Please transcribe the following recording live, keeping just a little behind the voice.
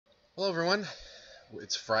Hello, everyone.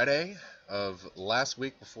 It's Friday of last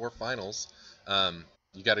week before finals.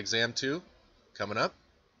 You got exam two coming up,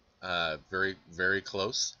 very, very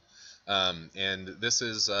close. And this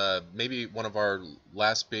is maybe one of our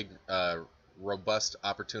last big, robust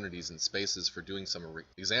opportunities and spaces for doing some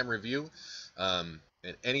exam review. And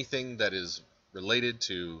anything that is related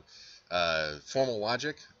to formal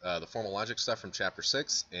logic, the formal logic stuff from Chapter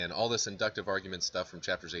 6, and all this inductive argument stuff from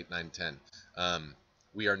Chapters 8, 9, 10.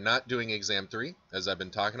 We are not doing exam 3, as I've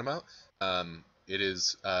been talking about. I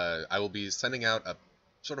will be sending out a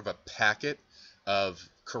sort of a packet of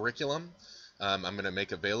curriculum I'm going to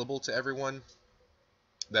make available to everyone.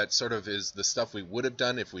 That sort of is the stuff we would have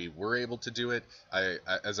done if we were able to do it.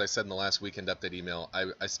 As I said in the last weekend update email,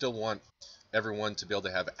 I still want everyone to be able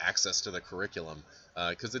to have access to the curriculum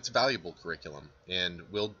because it's valuable curriculum, and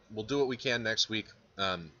we'll do what we can next week.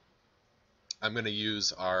 I'm going to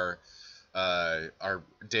use our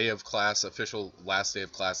day of class, official last day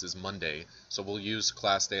of class is Monday, so we'll use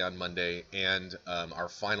class day on Monday and our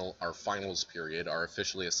finals period, our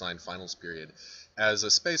officially assigned finals period, as a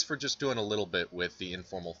space for just doing a little bit with the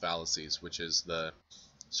informal fallacies, which is the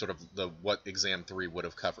sort of the what exam 3 would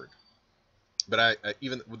have covered. But I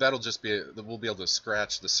even that'll just be we'll be able to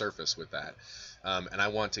scratch the surface with that, and I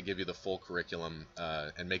want to give you the full curriculum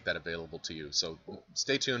and make that available to you. So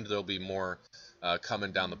stay tuned. There'll be more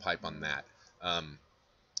coming down the pipe on that.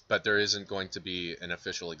 But there isn't going to be an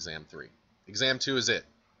official exam 3. Exam 2 is it.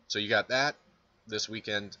 So you got that this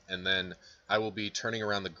weekend, and then I will be turning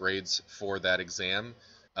around the grades for that exam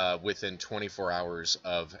within 24 hours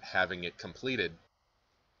of having it completed,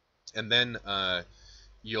 and then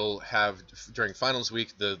you'll have, during finals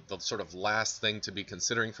week, the sort of last thing to be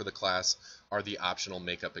considering for the class are the optional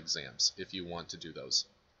makeup exams, if you want to do those.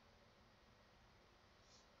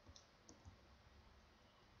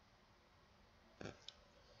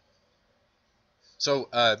 So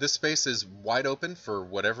this space is wide open for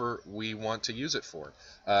whatever we want to use it for.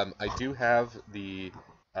 I do have the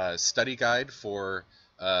study guide for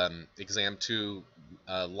exam 2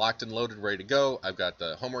 locked and loaded, ready to go. I've got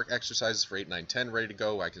the homework exercises for 8, 9, 10 ready to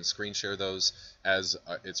go. I can screen share those as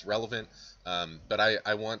it's relevant. But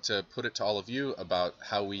I want to put it to all of you about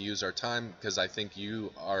how we use our time, because I think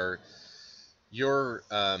your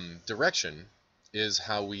direction is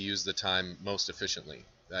how we use the time most efficiently.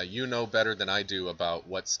 You know better than I do about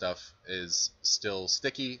what stuff is still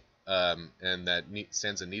sticky and that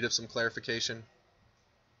stands in need of some clarification.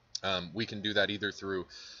 We can do that either through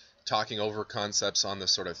talking over concepts on the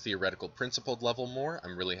sort of theoretical principled level more.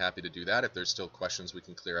 I'm really happy to do that if there's still questions we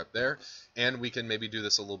can clear up there. And we can maybe do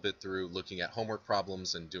this a little bit through looking at homework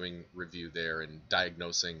problems and doing review there and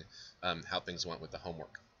diagnosing how things went with the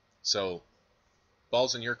homework. So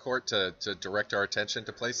ball's in your court to direct our attention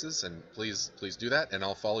to places, and please do that, and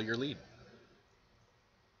I'll follow your lead.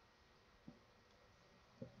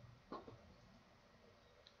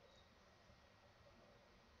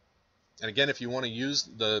 And again, if you want to use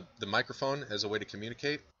the microphone as a way to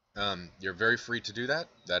communicate, you're very free to do that.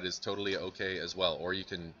 That is totally okay as well, or you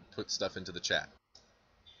can put stuff into the chat.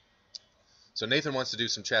 So Nathan wants to do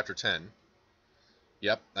some chapter 10.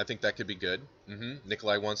 Yep, I think that could be good.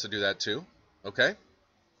 Nikolai wants to do that too. Okay.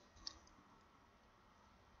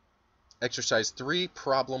 Exercise 3,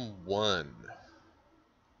 problem 1.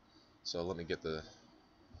 So let me get the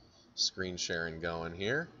screen sharing going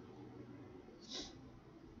here.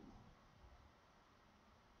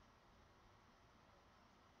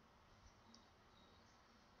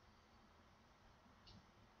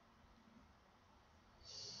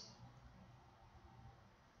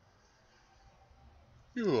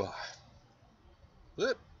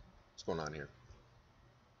 What's going on here?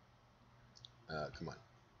 Come on.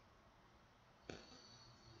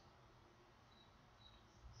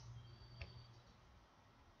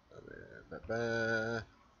 A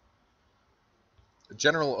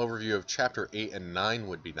general overview of chapter 8 and 9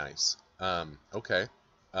 would be nice. Okay.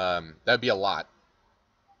 That'd be a lot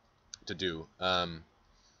to do.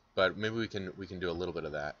 But maybe we can do a little bit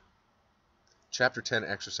of that. Chapter 10,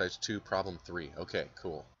 exercise 2, problem 3. Okay,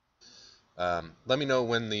 cool. Let me know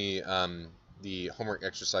when the homework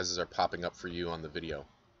exercises are popping up for you on the video.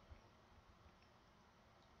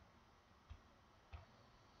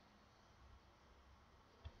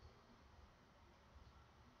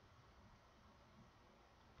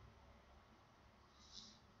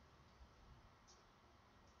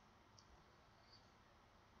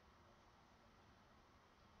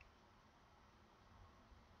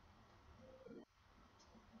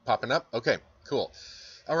 Popping up? Okay, cool.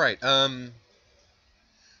 All right.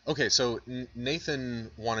 Okay, so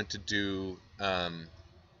Nathan wanted to do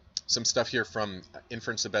some stuff here from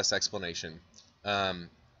Inference to Best Explanation.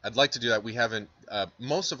 I'd like to do that. We haven't,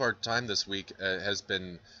 most of our time this week has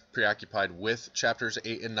been preoccupied with chapters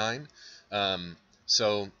 8 and 9.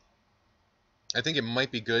 So I think it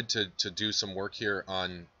might be good to do some work here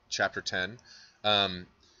on chapter 10.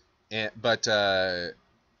 But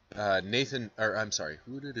Nathan, or I'm sorry,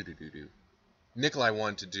 Nikolai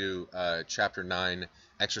wanted to do chapter 9,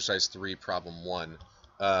 exercise 3, problem 1.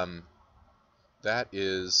 That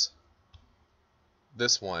is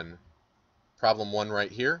this one, problem 1 right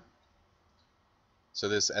here. So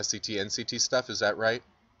this SCT, NCT stuff, is that right?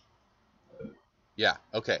 Yeah,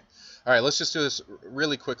 okay. All right, let's just do this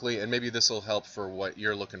really quickly, and maybe this will help for what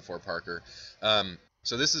you're looking for, Parker.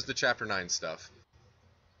 So this is the chapter 9 stuff.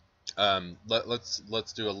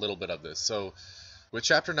 Let's do a little bit of this. So with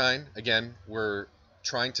chapter 9, again, we're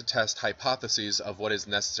trying to test hypotheses of what is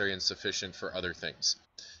necessary and sufficient for other things.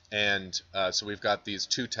 And so we've got these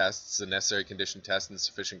two tests, the necessary condition test and the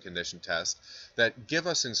sufficient condition test, that give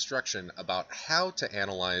us instruction about how to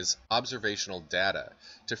analyze observational data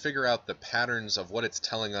to figure out the patterns of what it's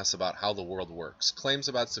telling us about how the world works. Claims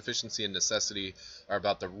about sufficiency and necessity are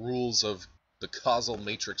about the rules of the causal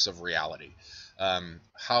matrix of reality.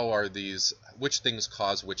 How are these, which things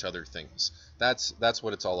cause which other things? That's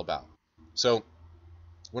what it's all about. So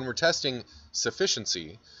when we're testing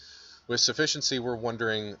sufficiency, with sufficiency, we're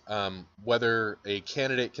wondering whether a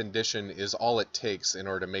candidate condition is all it takes in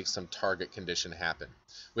order to make some target condition happen.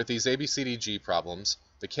 With these ABCDG problems,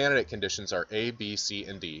 the candidate conditions are A, B, C,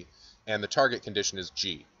 and D, and the target condition is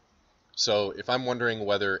G. So if I'm wondering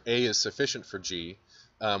whether A is sufficient for G,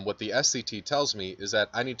 what the SCT tells me is that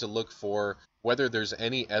I need to look for whether there's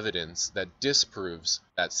any evidence that disproves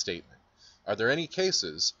that statement. Are there any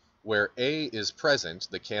cases where A is present,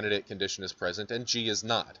 the candidate condition is present, and G is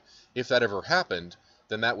not? If that ever happened,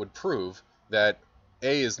 then that would prove that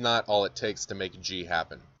A is not all it takes to make G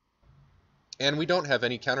happen. And we don't have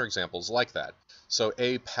any counterexamples like that, so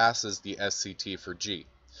A passes the SCT for G.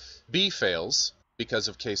 B fails because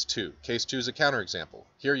of case 2. Case 2 is a counterexample.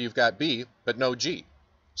 Here you've got B, but no G.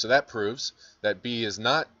 So that proves that B is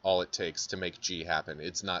not all it takes to make G happen.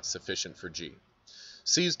 It's not sufficient for G.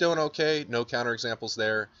 C's doing okay, no counterexamples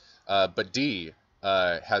there, but D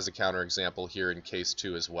has a counterexample here in case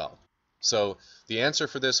 2 as well. So the answer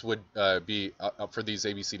for this would be, for these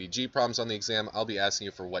ABCDG problems on the exam, I'll be asking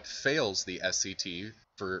you for what fails the SCT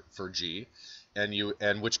for G,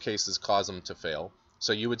 and which cases cause them to fail.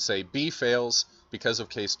 So you would say B fails because of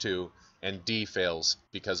case 2, and D fails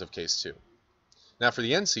because of case 2. Now for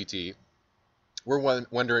the NCT, we're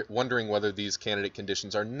wondering whether these candidate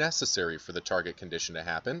conditions are necessary for the target condition to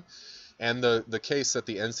happen. And the case that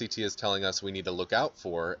the NCT is telling us we need to look out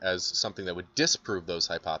for as something that would disprove those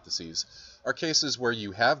hypotheses are cases where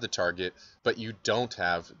you have the target, but you don't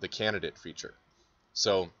have the candidate feature.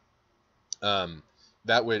 So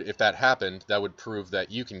that would, if that happened, that would prove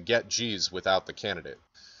that you can get G's without the candidate.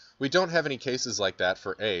 We don't have any cases like that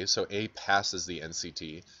for A, so A passes the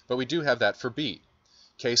NCT, but we do have that for B.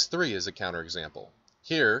 Case 3 is a counterexample.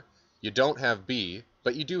 Here, you don't have B,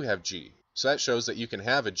 but you do have G. So that shows that you can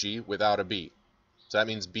have a G without a B. So that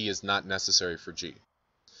means B is not necessary for G.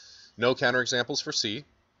 No counterexamples for C.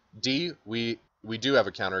 D, we do have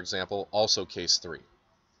a counterexample, also case 3.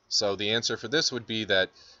 So the answer for this would be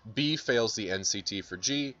that B fails the NCT for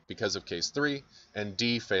G because of case 3, and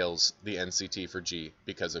D fails the NCT for G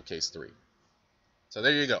because of case 3. So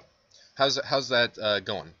there you go. How's that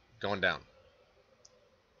going down?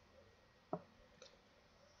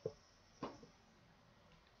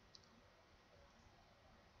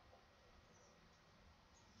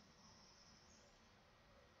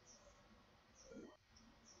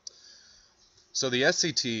 So the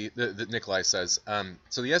SCT, that Nikolai says,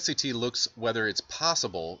 so the SCT looks whether it's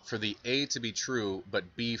possible for the A to be true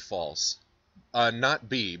but B false. Not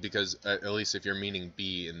B, because at least if you're meaning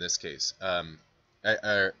B in this case.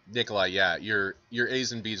 Nikolai, yeah, your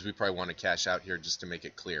A's and B's we probably want to cash out here just to make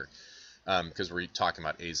it clear, because we're talking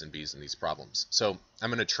about A's and B's in these problems. So I'm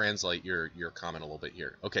going to translate your comment a little bit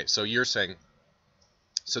here. Okay, so you're saying,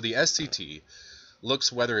 so the SCT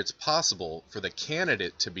looks whether it's possible for the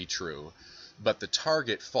candidate to be true but the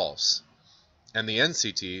target false. And the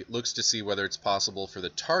NCT looks to see whether it's possible for the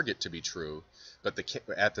target to be true, but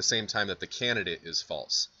at the same time that the candidate is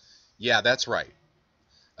false. Yeah, that's right.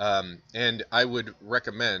 And I would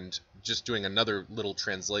recommend just doing another little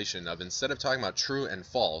translation of, instead of talking about true and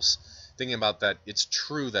false, thinking about that it's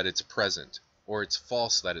true that it's present, or it's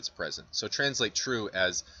false that it's present. So translate true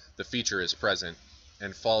as the feature is present,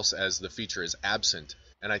 and false as the feature is absent,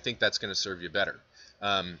 and I think that's going to serve you better.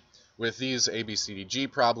 With these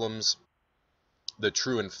ABCDG problems, the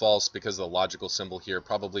true and false because the logical symbol here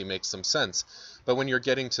probably makes some sense. But when you're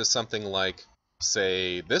getting to something like,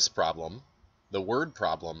 say, this problem, the word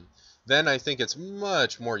problem, then I think it's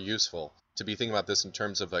much more useful to be thinking about this in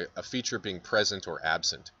terms of a feature being present or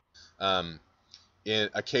absent. Um, in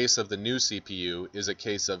a case of the new CPU is a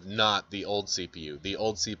case of not the old CPU. The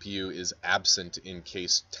old CPU is absent in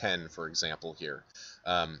case 10, for example, here.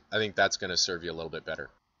 I think that's going to serve you a little bit better.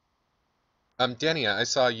 Danny, I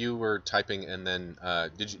saw you were typing, and then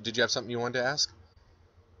did you have something you wanted to ask?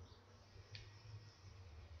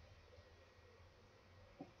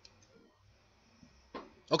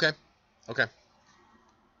 Okay, okay,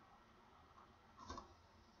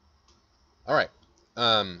 all right.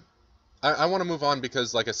 Um, I want to move on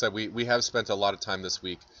because, like I said, we have spent a lot of time this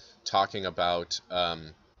week talking about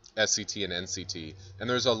SCT and NCT, and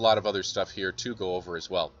there's a lot of other stuff here to go over as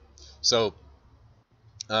well. So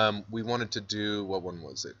we wanted to do, what one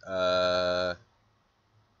was it?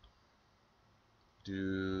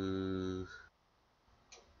 Do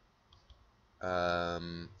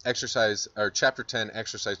exercise or chapter 10,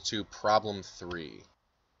 exercise 2, problem 3.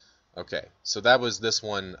 Okay, so that was this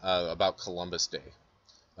one about Columbus Day.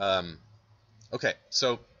 Um, okay,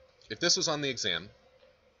 so if this was on the exam,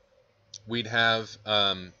 we'd have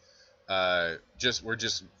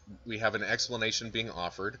we have an explanation being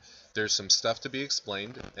offered. There's some stuff to be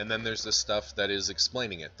explained, and then there's the stuff that is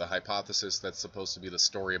explaining it, the hypothesis that's supposed to be the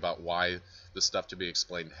story about why the stuff to be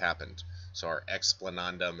explained happened. So our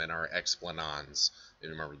explanandum and our explanans, if you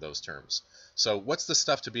remember those terms. So what's the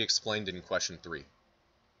stuff to be explained in question 3?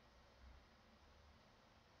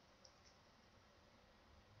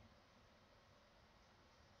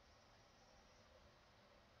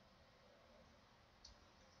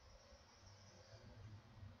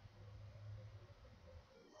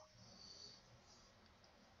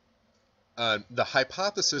 The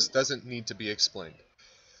hypothesis doesn't need to be explained.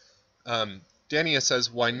 Dania says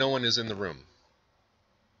why no one is in the room.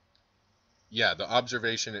 Yeah, the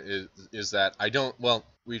observation is that I don't, well,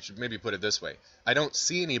 we should maybe put it this way. I don't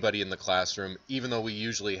see anybody in the classroom, even though we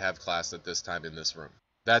usually have class at this time in this room.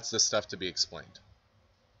 That's the stuff to be explained.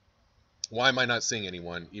 Why am I not seeing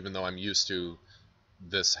anyone, even though I'm used to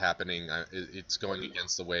this happening? It's going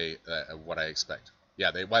against the way what I expect. Yeah,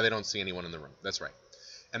 why they don't see anyone in the room. That's right.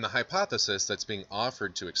 And the hypothesis that's being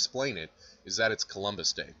offered to explain it is that it's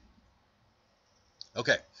Columbus Day.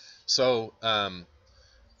 Okay, so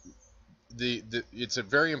it's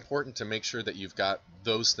very important to make sure that you've got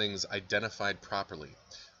those things identified properly.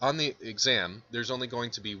 On the exam, there's only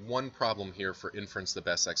going to be one problem here for inference the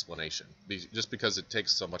best explanation. Just because it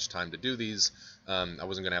takes so much time to do these, I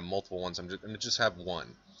wasn't going to have multiple ones. I'm going to just have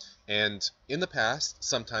one. And in the past,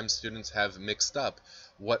 sometimes students have mixed up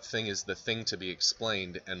what thing is the thing to be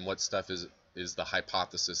explained and what stuff is the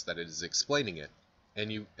hypothesis that it is explaining it.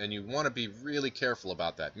 And you want to be really careful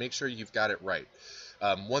about that. Make sure you've got it right.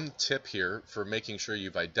 One tip here for making sure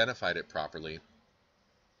you've identified it properly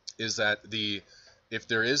is that if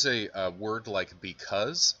there is a word like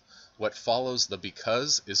because, what follows the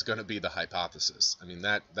because is going to be the hypothesis. I mean,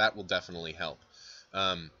 that will definitely help.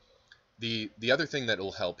 The other thing that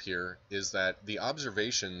will help here is that the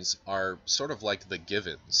observations are sort of like the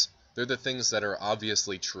givens. They're the things that are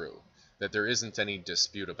obviously true, that there isn't any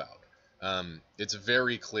dispute about. It's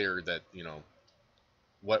very clear that,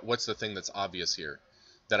 what's the thing that's obvious here?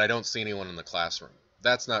 That I don't see anyone in the classroom.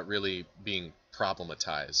 That's not really being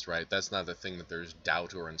problematized, right? That's not the thing that there's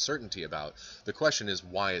doubt or uncertainty about. The question is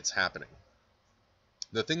why it's happening.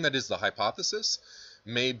 The thing that is the hypothesis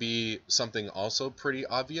may be something also pretty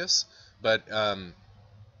obvious, but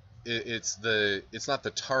it's not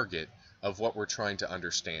the target of what we're trying to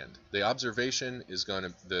understand. The observation is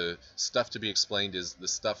the stuff to be explained is the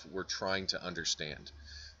stuff we're trying to understand.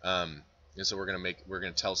 And so we're going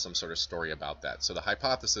to tell some sort of story about that. So the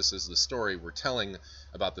hypothesis is the story we're telling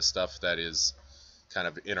about the stuff that is kind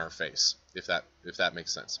of in our face, if that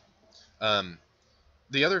makes sense.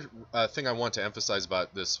 The other thing I want to emphasize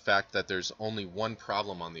about this fact that there's only one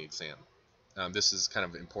problem on the exam. This is kind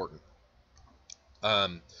of important.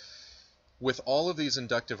 With all of these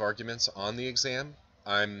inductive arguments on the exam,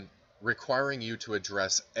 I'm requiring you to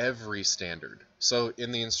address every standard. So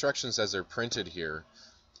in the instructions as they're printed here,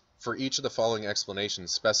 for each of the following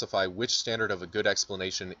explanations, specify which standard of a good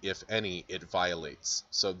explanation, if any, it violates.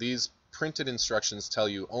 So these printed instructions tell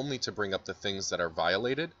you only to bring up the things that are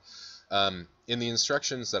violated. In the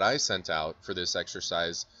instructions that I sent out for this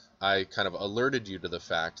exercise, I kind of alerted you to the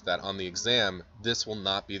fact that on the exam, this will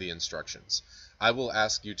not be the instructions. I will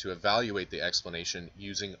ask you to evaluate the explanation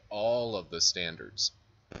using all of the standards.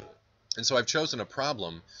 And so I've chosen a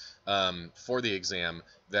problem for the exam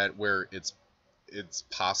where it's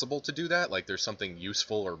possible to do that. Like there's something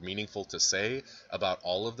useful or meaningful to say about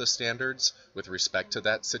all of the standards with respect to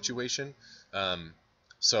that situation. Um,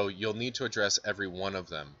 so you'll need to address every one of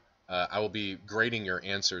them. I will be grading your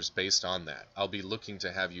answers based on that. I'll be looking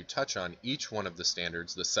to have you touch on each one of the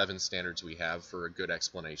standards, the 7 standards we have for a good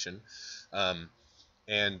explanation, um,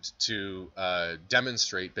 and to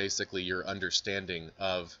demonstrate basically your understanding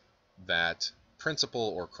of that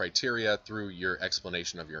principle or criteria through your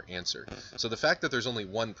explanation of your answer. So the fact that there's only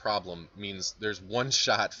one problem means there's one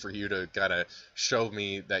shot for you to kind of show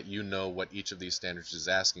me that you know what each of these standards is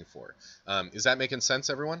asking for. Is that making sense,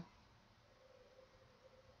 everyone?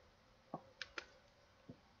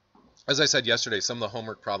 As I said yesterday, some of the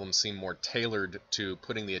homework problems seem more tailored to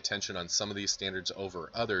putting the attention on some of these standards over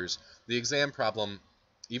others. The exam problem,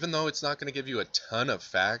 even though it's not going to give you a ton of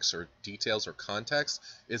facts or details or context,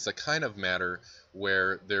 it's a kind of matter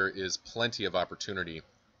where there is plenty of opportunity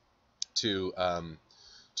to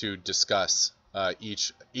discuss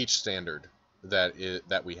each standard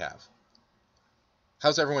that we have.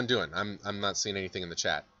 How's everyone doing? I'm not seeing anything in the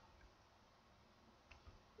chat.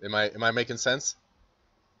 Am I making sense?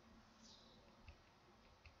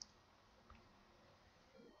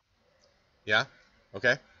 Yeah?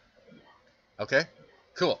 Okay. Okay.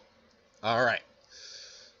 Cool. All right.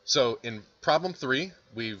 So in problem 3,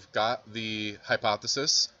 we've got the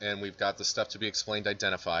hypothesis and we've got the stuff to be explained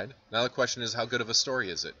identified. Now the question is, how good of a story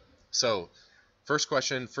is it? So first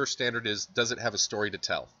question, first standard is, does it have a story to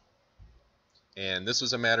tell? And this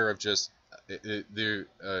was a matter of just,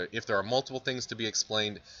 if there are multiple things to be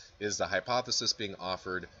explained, is the hypothesis being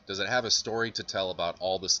offered, does it have a story to tell about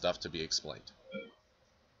all the stuff to be explained?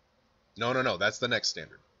 No, that's the next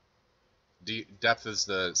standard. Depth is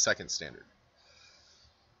the second standard.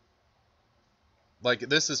 Like,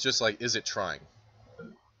 this is just like, is it trying?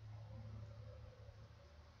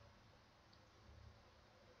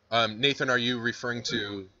 Nathan, are you referring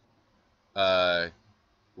to,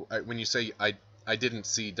 when you say, I didn't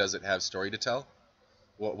see, does it have story to tell?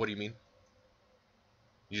 What do you mean?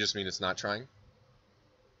 You just mean it's not trying?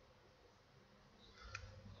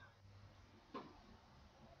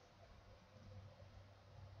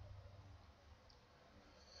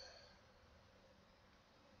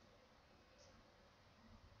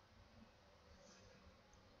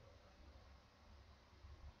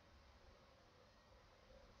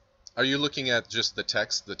 Are you looking at just the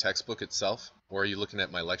text, the textbook itself, or are you looking at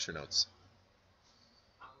my lecture notes?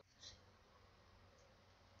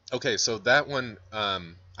 Okay, so that one,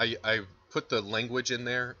 I put the language in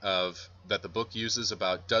there of that the book uses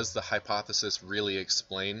about, does the hypothesis really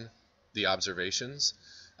explain the observations?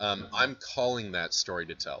 I'm calling that story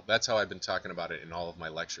to tell. That's how I've been talking about it in all of my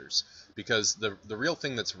lectures. Because the real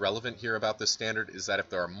thing that's relevant here about this standard is that if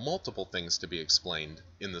there are multiple things to be explained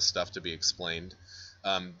in the stuff to be explained,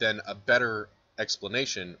 then a better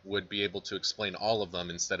explanation would be able to explain all of them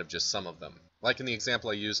instead of just some of them. Like in the example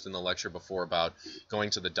I used in the lecture before about going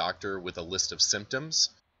to the doctor with a list of symptoms,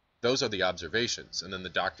 those are the observations. And then the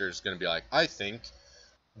doctor is going to be like, I think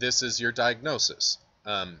this is your diagnosis.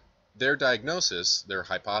 Their diagnosis, their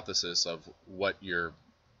hypothesis of what your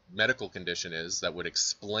medical condition is that would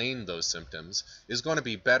explain those symptoms is going to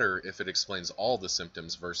be better if it explains all the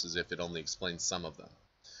symptoms versus if it only explains some of them.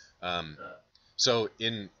 So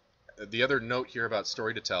in the other note here about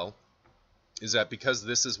story to tell is that because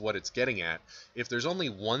this is what it's getting at, if there's only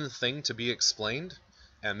one thing to be explained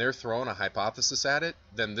and they're throwing a hypothesis at it,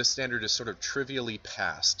 then this standard is sort of trivially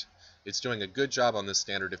passed. It's doing a good job on this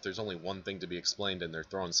standard if there's only one thing to be explained and they're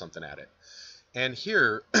throwing something at it. And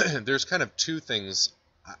here, there's kind of two things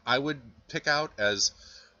I would pick out as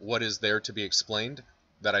what is there to be explained.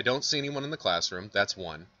 That I don't see anyone in the classroom, that's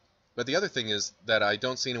one. But the other thing is that I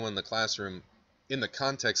don't see anyone in the classroom in the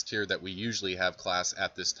context here that we usually have class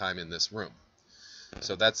at this time in this room.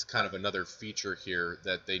 So that's kind of another feature here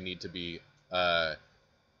that they need to be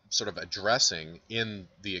sort of addressing in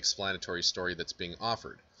the explanatory story that's being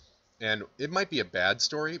offered. And it might be a bad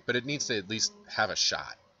story, but it needs to at least have a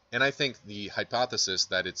shot. And I think the hypothesis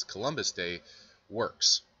that it's Columbus Day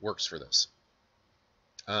works for this.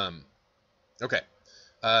 Okay.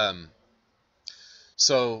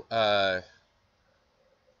 So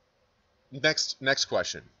next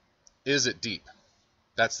question. Is it deep?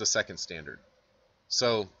 That's the second standard.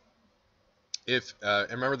 So if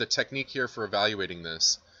and remember the technique here for evaluating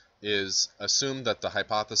this is assume that the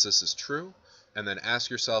hypothesis is true, and then ask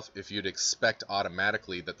yourself if you'd expect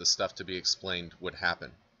automatically that the stuff to be explained would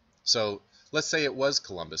happen. So let's say it was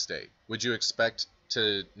Columbus Day. Would you expect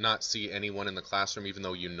to not see anyone in the classroom even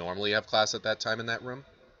though you normally have class at that time in that room?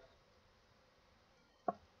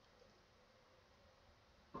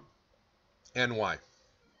 And why?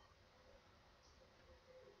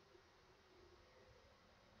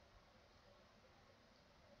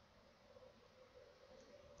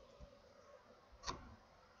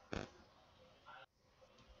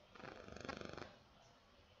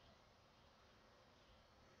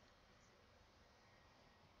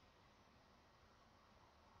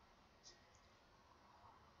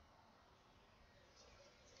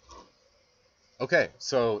 Okay,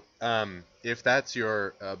 so if that's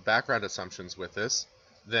your background assumptions with this,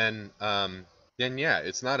 then yeah,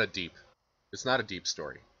 it's not a deep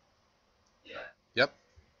story. Yep.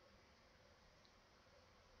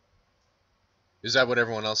 Is that what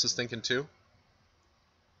everyone else is thinking too?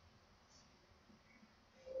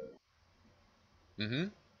 Mm-hmm.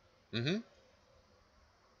 Mm-hmm.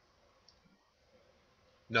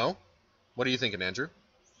 No? What are you thinking, Andrew?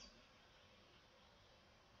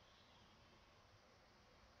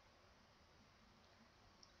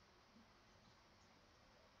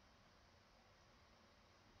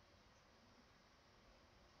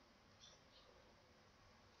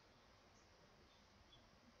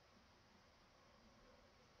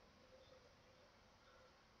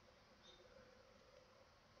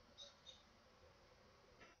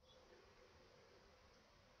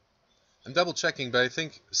 I'm double checking, but I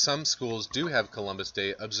think some schools do have Columbus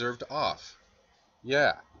Day observed off.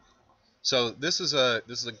 Yeah. So this is a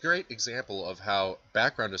great example of how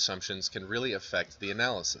background assumptions can really affect the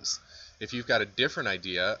analysis. If you've got a different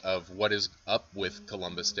idea of what is up with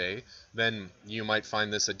Columbus Day, then you might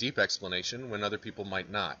find this a deep explanation when other people might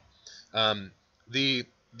not. Um, the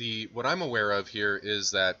what I'm aware of here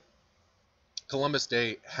is that Columbus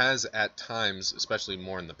Day has at times, especially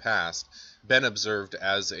more in the past, been observed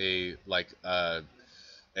as a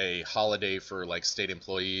holiday for like state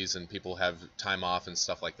employees and people have time off and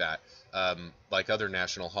stuff like that, like other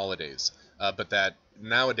national holidays. But that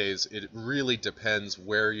nowadays it really depends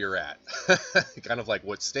where you're at, kind of like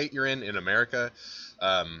what state you're in America,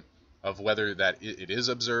 um, of whether that it is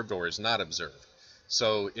observed or is not observed.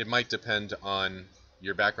 So it might depend on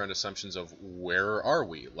your background assumptions of where are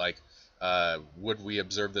we, like would we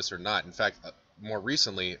observe this or not. In fact, more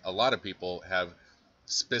recently, a lot of people have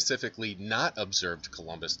specifically not observed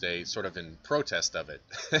Columbus Day, sort of in protest of it.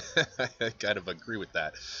 I kind of agree with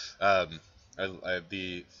that. Um,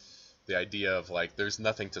 the idea of like there's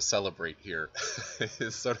nothing to celebrate here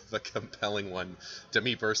is sort of a compelling one to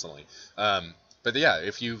me personally. But yeah,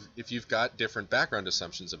 if you've got different background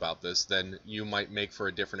assumptions about this, then you might make for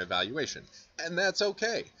a different evaluation, and that's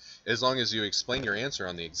okay. As long as you explain your answer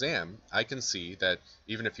on the exam, I can see that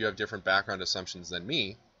even if you have different background assumptions than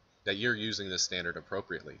me, that you're using this standard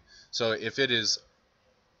appropriately. So if it is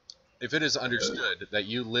understood that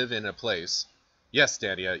you live in a place, yes,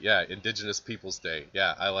 Dania, yeah, Indigenous Peoples Day,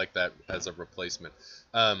 yeah, I like that as a replacement.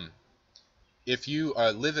 Um, if you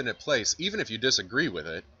live in a place, even if you disagree with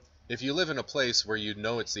it, if you live in a place where you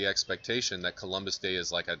know it's the expectation that Columbus Day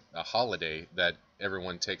is like a holiday that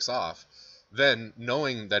everyone takes off, then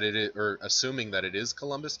knowing that it is, or assuming that it is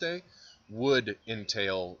Columbus Day would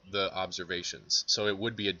entail the observations. So it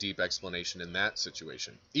would be a deep explanation in that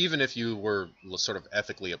situation. Even if you were sort of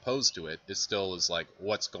ethically opposed to it, it still is like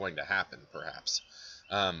what's going to happen, perhaps.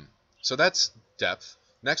 Um, so that's depth.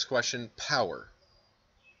 Next question: power.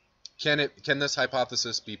 Can this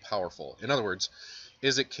hypothesis be powerful? In other words,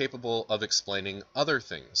 is it capable of explaining other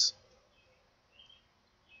things?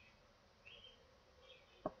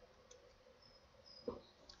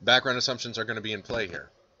 Background assumptions are going to be in play here.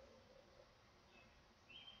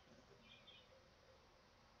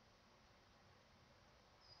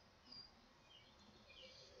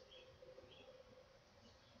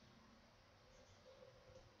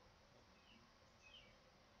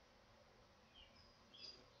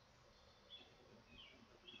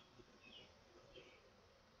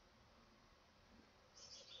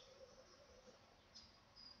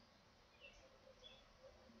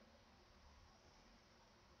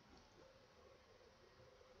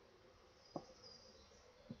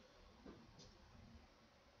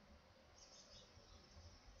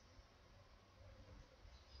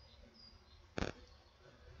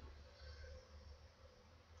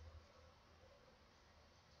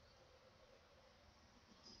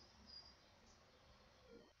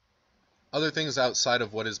 Other things outside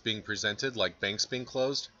of what is being presented, like banks being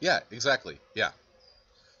closed? Yeah, exactly. Yeah.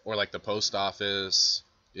 Or like the post office.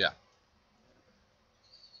 Yeah.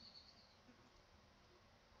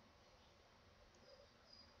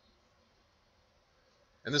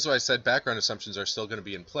 And this is why I said background assumptions are still going to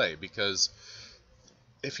be in play, because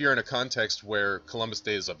if you're in a context where Columbus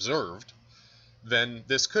Day is observed, then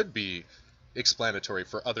this could be explanatory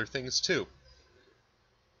for other things too.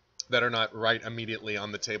 that are not right immediately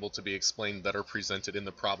on the table to be explained that are presented in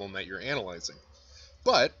the problem that you're analyzing.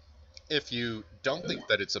 But if you don't think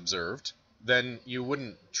that it's observed, then you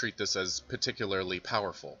wouldn't treat this as particularly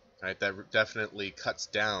powerful, right? That definitely cuts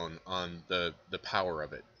down on the power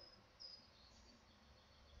of it.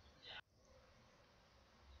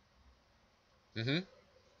 Hmm.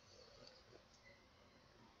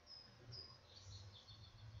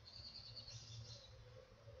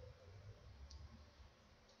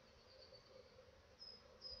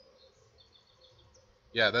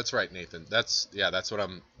 Yeah, that's right, Nathan. That's what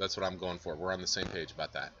I'm going for. We're on the same page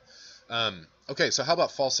about that. Okay, so how about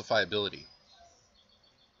falsifiability?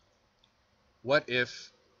 What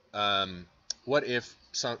if, um,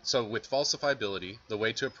 so with falsifiability, the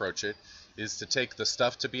way to approach it is to take the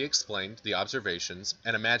stuff to be explained, the observations,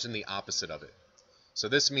 and imagine the opposite of it. So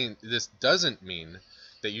this doesn't mean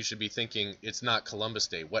that you should be thinking it's not Columbus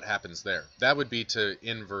Day. What happens there? That would be to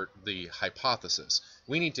invert the hypothesis.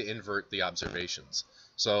 We need to invert the observations.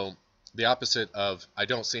 So the opposite of I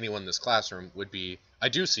don't see anyone in this classroom would be I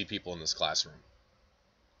do see people in this classroom.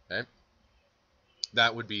 Okay,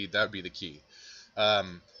 that would be the key.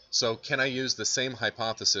 So can I use the same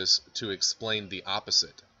hypothesis to explain the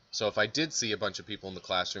opposite? So if I did see a bunch of people in the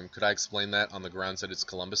classroom, could I explain that on the grounds that it's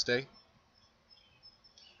Columbus Day?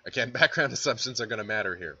 Again, background assumptions are going to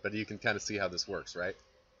matter here, but you can kind of see how this works, right?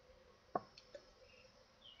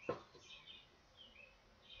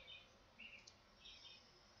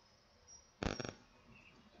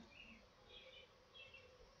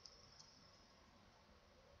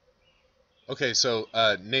 Okay, so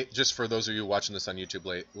Nate, just for those of you watching this on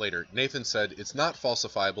YouTube later, Nathan said it's not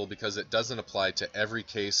falsifiable because it doesn't apply to every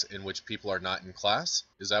case in which people are not in class.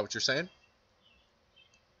 Is that what you're saying?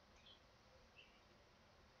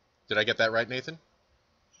 Did I get that right, Nathan?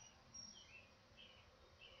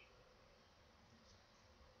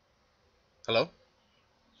 Hello?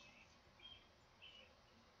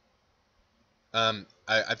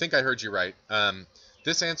 I think I heard you right.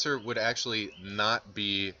 This answer would actually not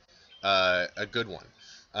be a good one.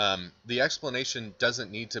 The explanation doesn't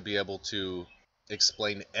need to be able to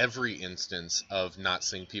explain every instance of not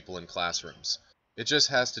seeing people in classrooms. It just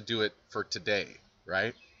has to do it for today,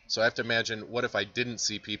 right? So I have to imagine, what if I didn't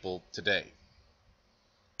see people today?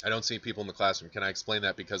 I don't see people in the classroom. Can I explain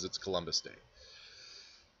that because it's Columbus Day?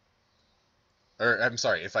 Or I'm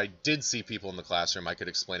sorry, if I did see people in the classroom, I could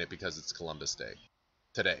explain it because it's Columbus Day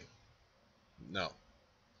today. No.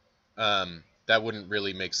 That wouldn't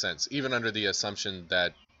really make sense, even under the assumption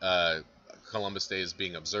that Columbus Day is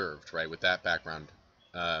being observed, right? With that background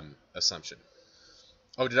assumption.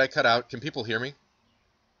 Oh, did I cut out? Can people hear me?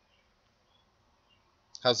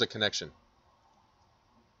 How's the connection?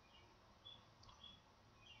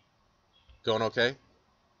 Going okay?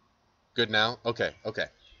 Good now? Okay, okay,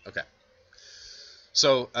 okay.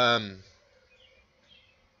 So,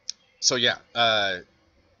 yeah,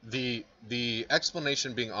 the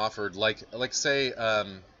explanation being offered, like say,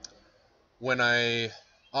 when I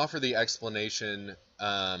offer the explanation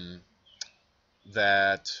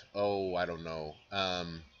that, oh, I don't know,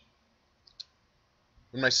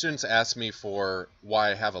 when my students ask me for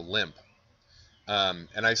why I have a limp,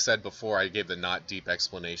 and I said before, I gave the not deep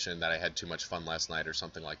explanation that I had too much fun last night or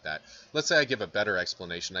something like that. Let's say I give a better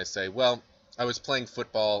explanation. I say, well, I was playing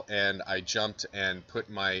football and I jumped and put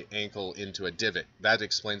my ankle into a divot. That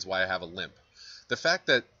explains why I have a limp. The fact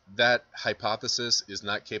that that hypothesis is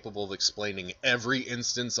not capable of explaining every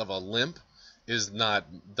instance of a limp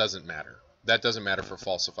doesn't matter. That doesn't matter for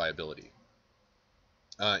falsifiability.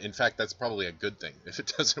 In fact, that's probably a good thing if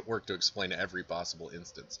it doesn't work to explain every possible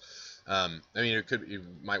instance. I mean, you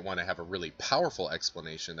might want to have a really powerful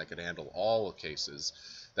explanation that could handle all cases.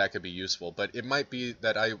 That could be useful, but it might be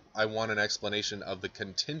that I want an explanation of the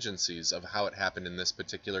contingencies of how it happened in this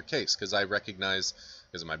particular case, because I recognize,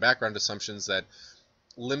 because of my background assumptions, that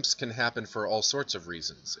limps can happen for all sorts of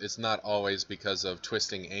reasons. It's not always because of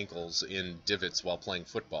twisting ankles in divots while playing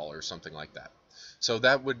football or something like that. So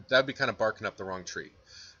that would be kind of barking up the wrong tree.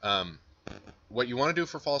 Um, what you want to do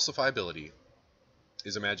for falsifiability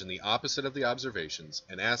is imagine the opposite of the observations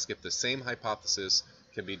and ask if the same hypothesis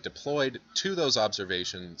can be deployed to those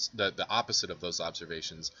observations, the opposite of those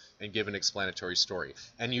observations, and give an explanatory story.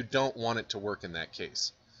 And you don't want it to work in that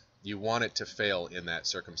case. You want it to fail in that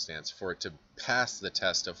circumstance for it to pass the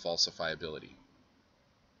test of falsifiability.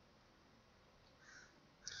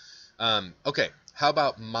 Okay, how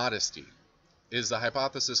about modesty? Is the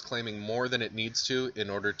hypothesis claiming more than it needs to in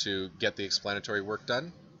order to get the explanatory work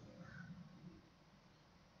done?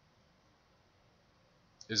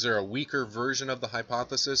 Is there a weaker version of the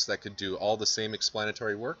hypothesis that could do all the same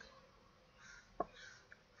explanatory work?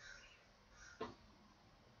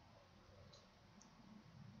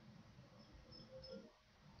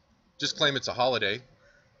 Just claim it's a holiday,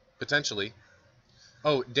 potentially.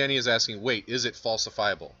 Oh, Danny is asking, wait, is it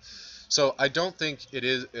falsifiable? So I don't think it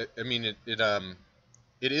is. I mean,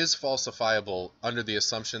 it is falsifiable under the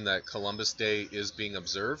assumption that Columbus Day is being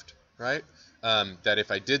observed, right? That if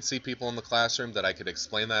I did see people in the classroom, that I could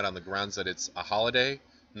explain that on the grounds that it's a holiday.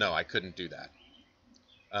 No, I couldn't do that.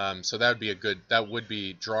 So that would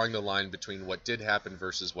be drawing the line between what did happen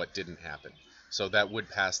versus what didn't happen. So that would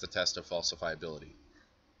pass the test of falsifiability.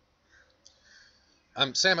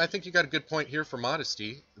 Sam, I think you got a good point here for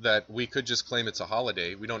modesty, that we could just claim it's a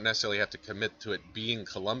holiday. We don't necessarily have to commit to it being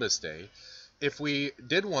Columbus Day. If we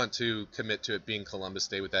did want to commit to it being Columbus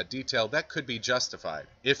Day with that detail, that could be justified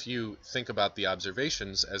if you think about the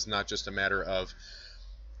observations as not just a matter of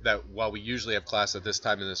that while we usually have class at this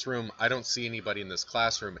time in this room, I don't see anybody in this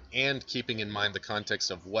classroom, and keeping in mind the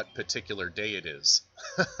context of what particular day it is.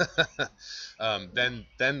 Then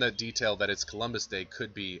the detail that it's Columbus Day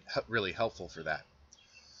could be really helpful for that.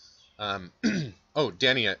 Oh,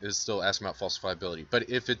 Danny is still asking about falsifiability. But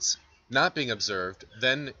if it's not being observed,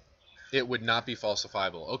 then it would not be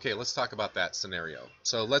falsifiable. Okay, let's talk about that scenario.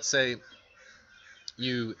 So let's say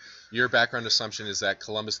your background assumption is that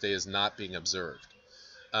Columbus Day is not being observed.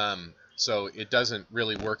 So it doesn't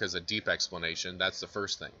really work as a deep explanation. That's the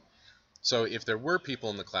first thing. So if there were people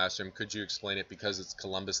in the classroom, could you explain it because it's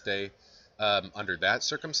Columbus Day under that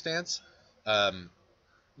circumstance?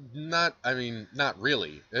 Not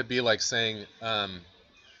really. It'd be like saying, I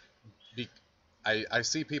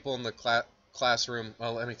see people in the classroom.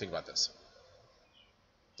 Well, let me think about this.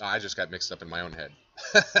 Oh, I just got mixed up in my own head.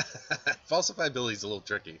 Falsifiability is a little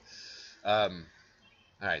tricky. All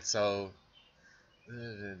right, so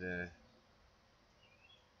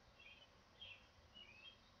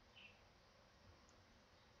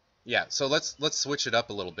yeah, so let's switch it up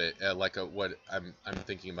a little bit, what I'm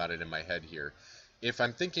thinking about it in my head here. If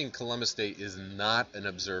I'm thinking Columbus Day is not an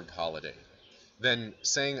observed holiday, then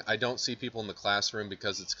saying I don't see people in the classroom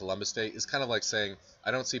because it's Columbus Day is kind of like saying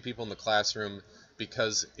I don't see people in the classroom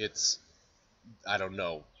because it's, I don't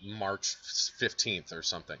know, March 15th or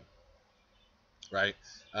something, right?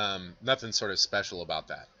 Nothing sort of special about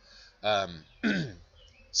that.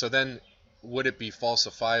 So then would it be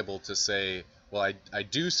falsifiable to say, well, I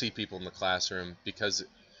do see people in the classroom because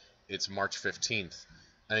it's March 15th?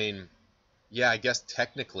 I mean, yeah, I guess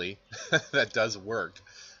technically that does work.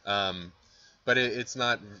 But it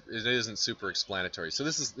isn't super explanatory. So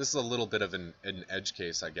this is a little bit of an edge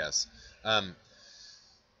case, I guess.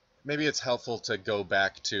 Maybe it's helpful to go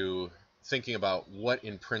back to thinking about what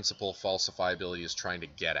in principle falsifiability is trying to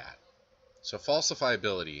get at. So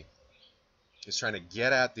falsifiability is trying to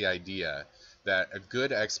get at the idea that a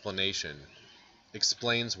good explanation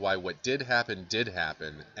explains why what did happen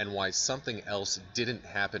and why something else didn't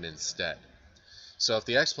happen instead. So if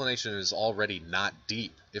the explanation is already not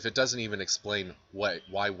deep, if it doesn't even explain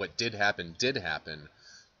why what did happen,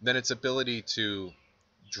 then its ability to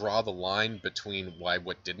draw the line between why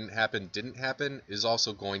what didn't happen is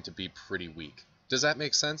also going to be pretty weak. Does that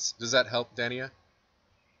make sense? Does that help, Dania?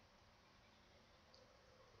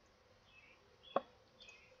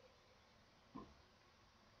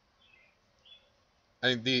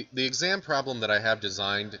 I mean, the exam problem that I have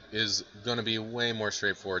designed is going to be way more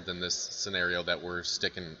straightforward than this scenario that we're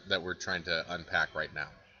trying to unpack right now.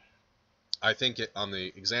 I think on the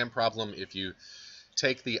exam problem, if you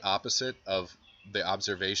take the opposite of the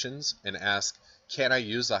observations and ask, can I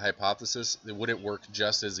use a hypothesis? Would it work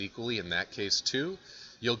just as equally in that case too?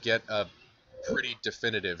 You'll get a pretty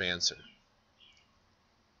definitive answer.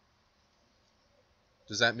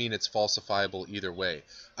 Does that mean it's falsifiable either way?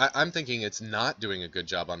 I'm thinking it's not doing a good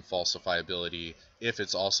job on falsifiability if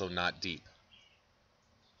it's also not deep.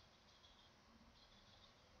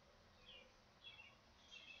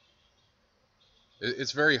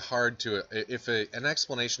 It's very hard to, if an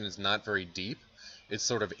explanation is not very deep, it's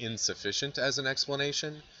sort of insufficient as an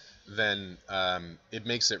explanation, then it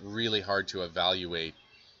makes it really hard to evaluate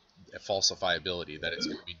falsifiability, that it's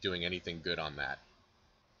going to be doing anything good on that.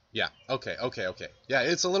 Yeah, okay. Yeah,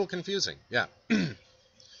 it's a little confusing. Yeah.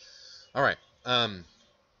 All right.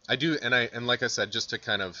 I do, and like I said, just to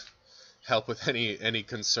kind of help with any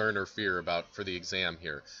concern or fear about for the exam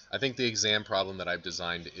here, I think the exam problem that I've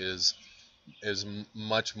designed is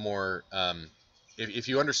much more. If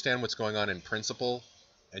you understand what's going on in principle,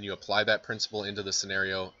 and you apply that principle into the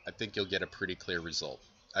scenario, I think you'll get a pretty clear result.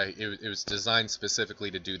 It was designed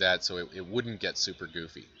specifically to do that, so it wouldn't get super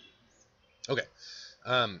goofy. Okay.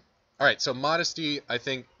 All right. So modesty, I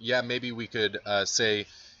think, yeah, maybe we could say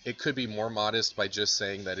it could be more modest by just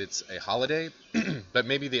saying that it's a holiday, but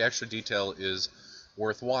maybe the extra detail is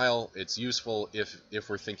worthwhile. It's useful if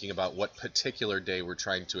we're thinking about what particular day we're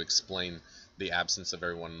trying to explain the absence of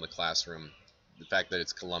everyone in the classroom. The fact that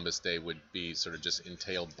it's Columbus Day would be sort of just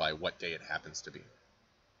entailed by what day it happens to be.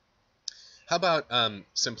 How about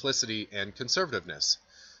simplicity and conservativeness?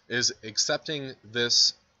 Is accepting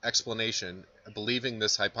this explanation, believing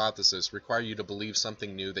this hypothesis, require you to believe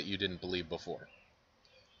something new that you didn't believe before?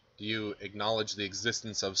 Do you acknowledge the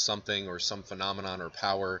existence of something or some phenomenon or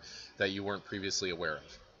power that you weren't previously aware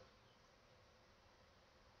of?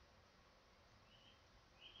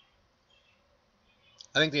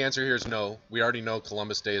 I think the answer here is no. We already know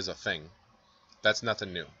Columbus Day is a thing. That's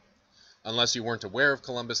nothing new. Unless you weren't aware of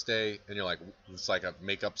Columbus Day and you're like, it's like a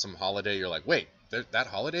make up some holiday. You're like, wait, that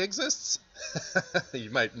holiday exists?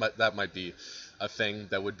 That might be a thing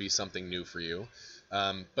that would be something new for you.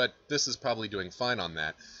 But this is probably doing fine on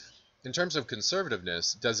that. In terms of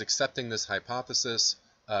conservativeness, does accepting this hypothesis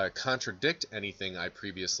contradict anything I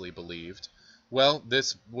previously believed? Well,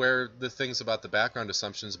 this where the things about the background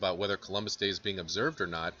assumptions about whether Columbus Day is being observed or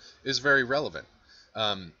not is very relevant.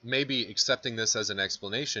 Maybe accepting this as an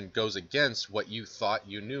explanation goes against what you thought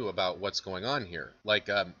you knew about what's going on here. Like,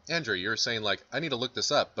 Andrew, you're saying, like, I need to look this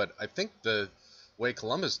up, but I think the way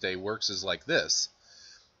Columbus Day works is like this.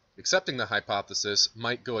 Accepting the hypothesis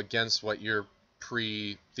might go against what your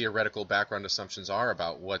pre-theoretical background assumptions are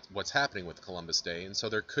about what's happening with Columbus Day, and so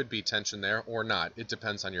there could be tension there or not. It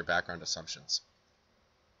depends on your background assumptions.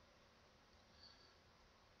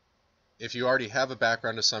 If you already have a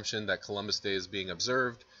background assumption that Columbus Day is being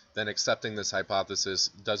observed, then accepting this hypothesis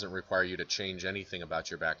doesn't require you to change anything about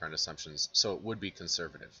your background assumptions, so it would be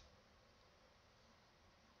conservative.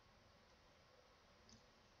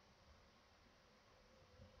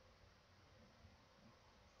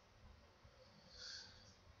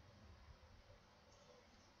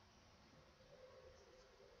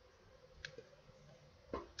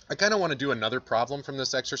 I kind of want to do another problem from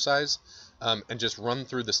this exercise and just run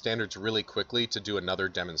through the standards really quickly to do another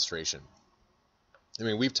demonstration. I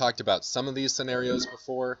mean, we've talked about some of these scenarios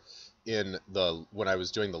before when I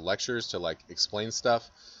was doing the lectures to like explain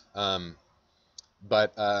stuff,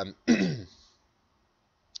 but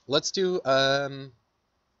let's do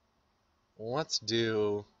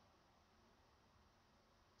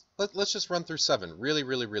let's just run through 7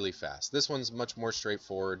 really fast. This one's much more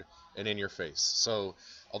straightforward and in your face. So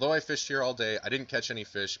although I fished here all day, I didn't catch any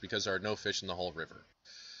fish because there are no fish in the whole river.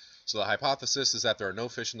 So the hypothesis is that there are no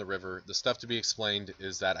fish in the river. The stuff to be explained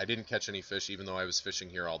is that I didn't catch any fish even though I was fishing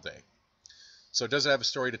here all day. So does it have a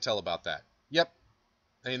story to tell about that? Yep.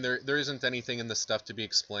 I mean, there isn't anything in the stuff to be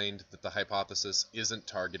explained that the hypothesis isn't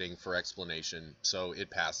targeting for explanation, so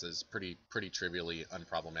it passes pretty trivially,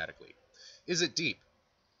 unproblematically. Is it deep?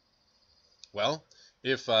 Well,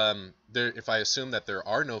 if I assume that there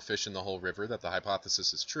are no fish in the whole river, that the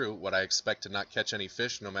hypothesis is true, would I expect to not catch any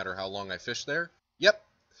fish no matter how long I fish there? Yep.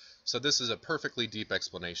 So this is a perfectly deep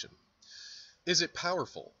explanation. Is it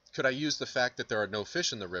powerful? Could I use the fact that there are no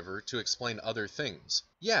fish in the river to explain other things?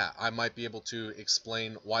 Yeah, I might be able to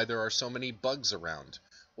explain why there are so many bugs around,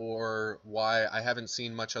 or why I haven't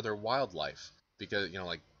seen much other wildlife, because,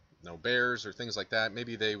 like no bears or things like that.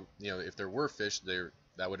 Maybe they, if there were fish,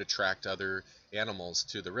 that would attract other animals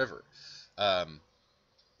to the river.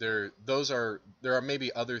 There are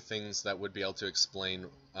maybe other things that would be able to explain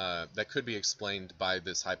that could be explained by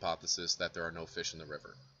this hypothesis that there are no fish in the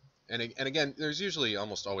river. And again, there's usually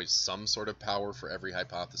almost always some sort of power for every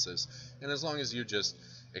hypothesis, and as long as you just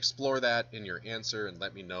explore that in your answer and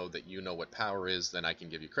let me know that you know what power is, then I can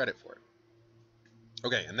give you credit for it.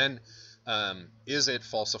 Okay, and then is it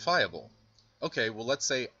falsifiable? Okay, well, let's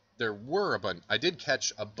say I did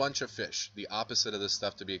catch a bunch of fish, the opposite of the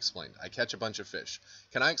stuff to be explained. I catch a bunch of fish.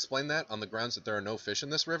 Can I explain that on the grounds that there are no fish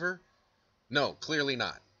in this river? No, clearly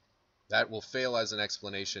not. That will fail as an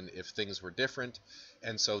explanation if things were different,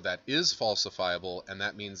 and so that is falsifiable, and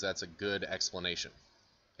that means that's a good explanation.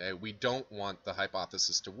 Okay? We don't want the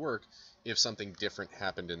hypothesis to work if something different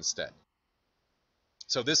happened instead.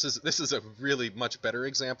 So this is a really much better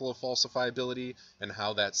example of falsifiability and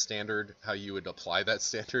how you would apply that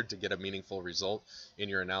standard to get a meaningful result in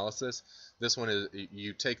your analysis. This one is,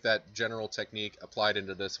 you take that general technique, apply it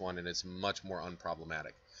into this one, and it's much more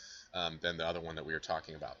unproblematic than the other one that we were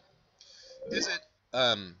talking about. Is it,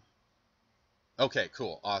 okay,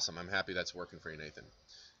 cool, awesome, I'm happy that's working for you, Nathan.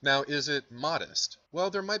 Now, is it modest? Well,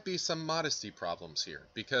 there might be some modesty problems here,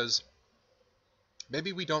 because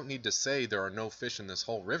maybe we don't need to say there are no fish in this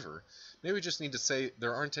whole river. Maybe we just need to say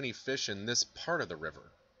there aren't any fish in this part of the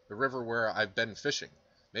river where I've been fishing.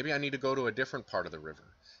 Maybe I need to go to a different part of the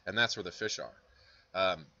river, and that's where the fish are.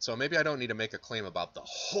 So maybe I don't need to make a claim about the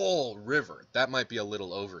whole river. That might be a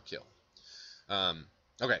little overkill.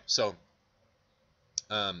 Okay, so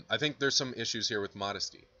I think there's some issues here with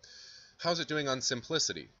modesty. How's it doing on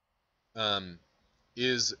simplicity?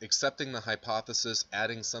 Is accepting the hypothesis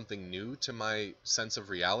adding something new to my sense of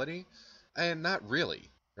reality? And not really,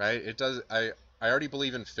 right? It does. I already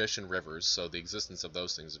believe in fish and rivers, so the existence of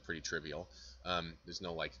those things is pretty trivial. There's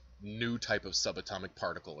no like new type of subatomic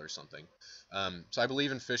particle or something. So I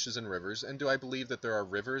believe in fishes and rivers, and do I believe that there are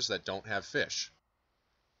rivers that don't have fish?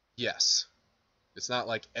 Yes. It's not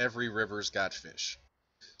like every river's got fish.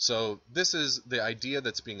 So this is the idea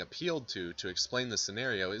that's being appealed to explain the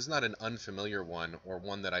scenario is not an unfamiliar one or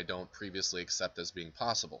one that I don't previously accept as being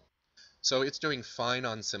possible. So it's doing fine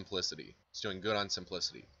on simplicity. It's doing good on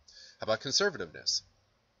simplicity. How about conservativeness?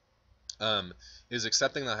 Is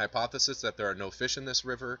accepting the hypothesis that there are no fish in this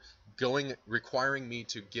river requiring me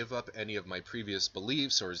to give up any of my previous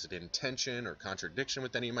beliefs, or is it in tension or contradiction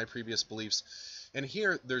with any of my previous beliefs? And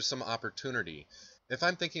here there's some opportunity. If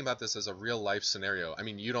I'm thinking about this as a real life scenario, I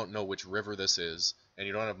mean, you don't know which river this is, and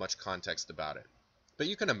you don't have much context about it. But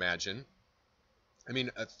you can imagine, I mean,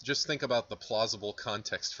 just think about the plausible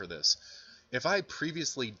context for this. If I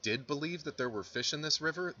previously did believe that there were fish in this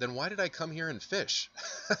river, then why did I come here and fish?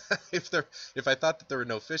 If I thought that there were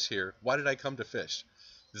no fish here, why did I come to fish?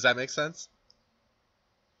 Does that make sense?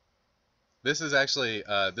 This is actually,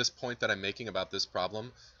 this point that I'm making about this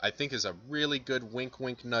problem, I think is a really good wink,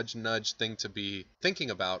 wink, nudge, nudge thing to be thinking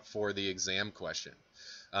about for the exam question.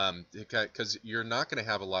 Because you're not going to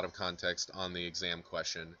have a lot of context on the exam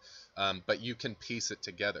question, but you can piece it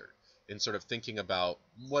together in sort of thinking about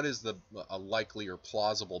what is a likely or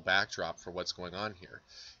plausible backdrop for what's going on here.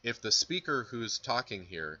 If the speaker who's talking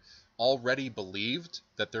here already believed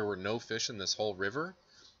that there were no fish in this whole river,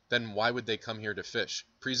 then why would they come here to fish?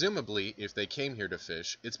 Presumably, if they came here to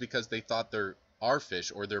fish, it's because they thought there are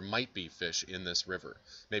fish or there might be fish in this river.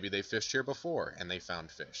 Maybe they fished here before and they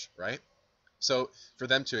found fish, right? So for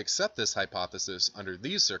them to accept this hypothesis under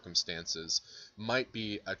these circumstances might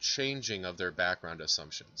be a changing of their background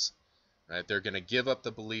assumptions, right? They're going to give up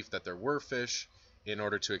the belief that there were fish in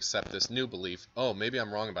order to accept this new belief. Oh, maybe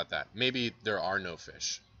I'm wrong about that. Maybe there are no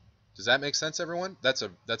fish. Does that make sense, everyone? That's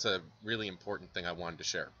a really important thing I wanted to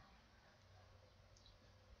share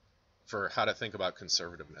for how to think about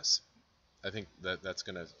conservativeness. I think that's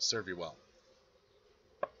going to serve you well.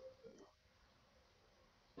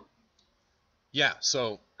 Yeah,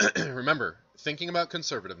 so remember, thinking about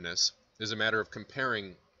conservativeness is a matter of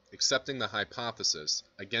comparing accepting the hypothesis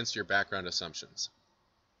against your background assumptions.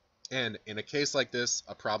 And in a case like this,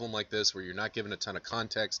 a problem like this, where you're not given a ton of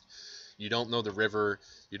context, you don't know the river,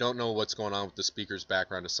 you don't know what's going on with the speaker's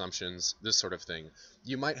background assumptions, this sort of thing,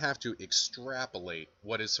 you might have to extrapolate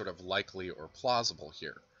what is sort of likely or plausible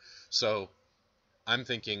here. So I'm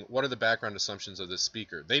thinking, what are the background assumptions of this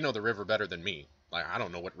speaker? They know the river better than me. Like, I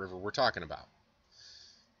don't know what river we're talking about.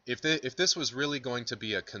 If this was really going to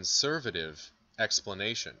be a conservative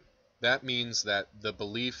explanation, that means that the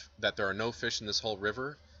belief that there are no fish in this whole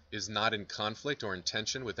river is not in conflict or in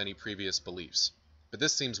tension with any previous beliefs. But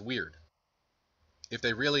this seems weird. If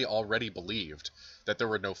they really already believed that there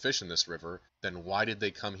were no fish in this river, then why did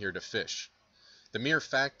they come here to fish? The mere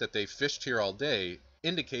fact that they fished here all day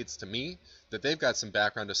indicates to me that they've got some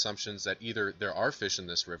background assumptions that either there are fish in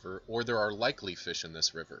this river or there are likely fish in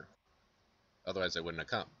this river. Otherwise, they wouldn't have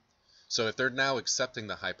come. So if they're now accepting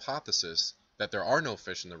the hypothesis that there are no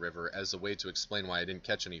fish in the river as a way to explain why I didn't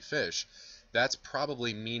catch any fish, that's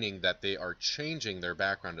probably meaning that they are changing their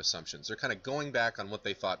background assumptions. They're kind of going back on what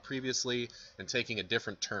they thought previously and taking a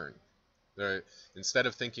different turn. Instead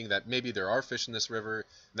of thinking that maybe there are fish in this river,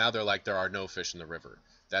 now they're like there are no fish in the river.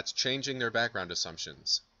 That's changing their background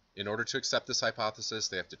assumptions. In order to accept this hypothesis,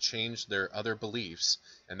 they have to change their other beliefs,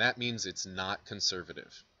 and that means it's not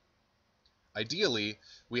conservative. Ideally,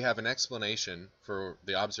 we have an explanation for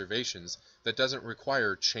the observations that doesn't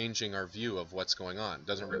require changing our view of what's going on,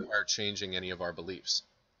 doesn't require changing any of our beliefs.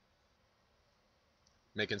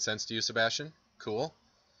 Making sense to you, Sebastian? Cool.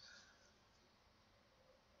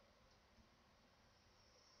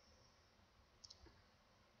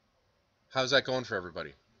 How's that going for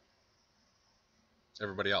everybody?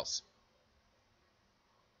 Everybody else?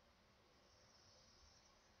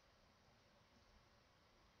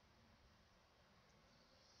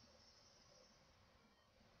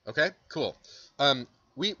 Okay, cool.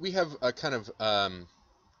 We have a kind of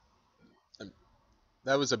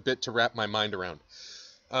that was a bit to wrap my mind around.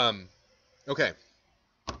 Okay,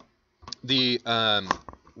 the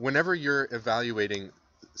whenever you're evaluating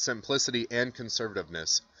simplicity and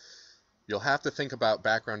conservativeness, you'll have to think about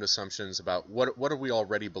background assumptions about what do we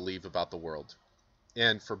already believe about the world.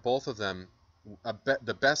 And for both of them,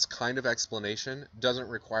 the best kind of explanation doesn't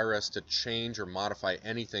require us to change or modify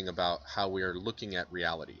anything about how we are looking at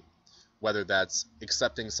reality. Whether that's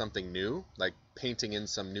accepting something new, like painting in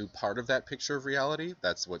some new part of that picture of reality,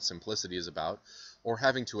 that's what simplicity is about, or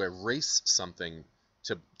having to erase something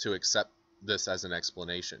to accept this as an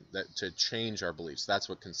explanation, that to change our beliefs. That's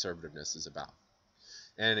what conservativeness is about.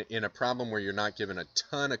 And in a problem where you're not given a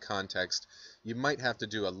ton of context, you might have to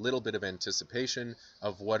do a little bit of anticipation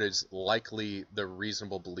of what is likely the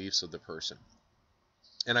reasonable beliefs of the person.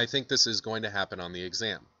 And I think this is going to happen on the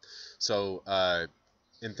exam. So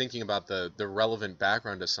in thinking about the relevant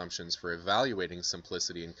background assumptions for evaluating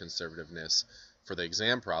simplicity and conservativeness for the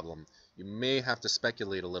exam problem, you may have to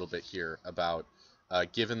speculate a little bit here about,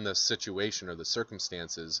 given the situation or the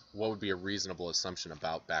circumstances, what would be a reasonable assumption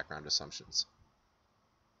about background assumptions.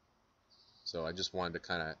 So I just wanted to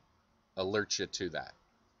kind of alert you to that.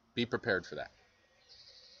 Be prepared for that.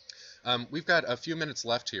 We've got a few minutes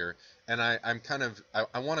left here, and I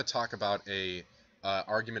want to talk about a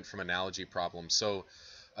argument from analogy problem. So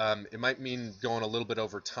it might mean going a little bit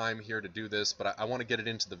over time here to do this, but I want to get it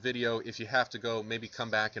into the video. If you have to go, maybe come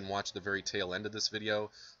back and watch the very tail end of this video.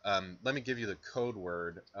 Let me give you the code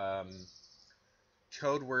word.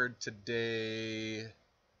 Code word today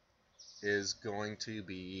is going to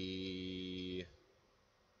be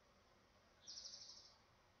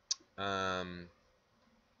how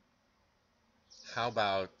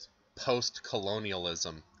about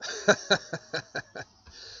post-colonialism?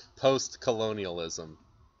 Post-colonialism.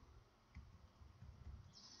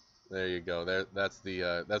 There you go. That's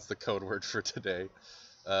the code word for today.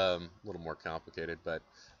 A little more complicated, but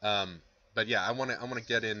yeah, I want to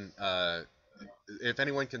get in. If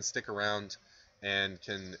anyone can stick around and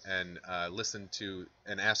can listen to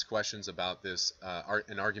and ask questions about this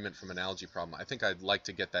an argument from analogy problem, I think I'd like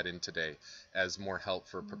to get that in today as more help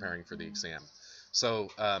for preparing for the exam. So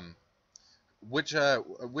which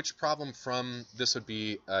problem from this would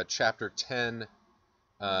be chapter 10,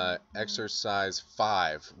 exercise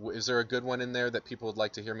 5? Is there a good one in there that people would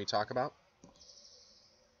like to hear me talk about?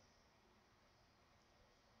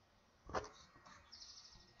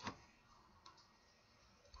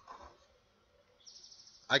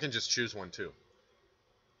 I can just choose one too.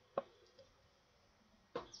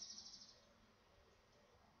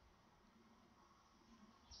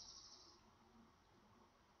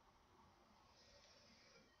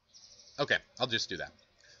 Okay, I'll just do that.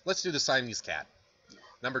 Let's do the Siamese cat.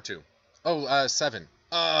 Number 2. Oh, 7.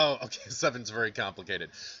 Oh, okay, 7's very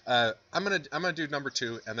complicated. I'm gonna do number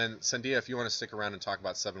 2, and then Sandia, if you want to stick around and talk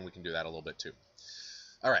about 7, we can do that a little bit too.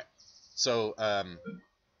 All right. So,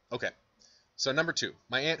 okay. So number 2,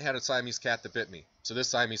 my aunt had a Siamese cat that bit me. So this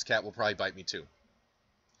Siamese cat will probably bite me too.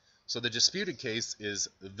 So the disputed case is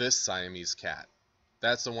this Siamese cat.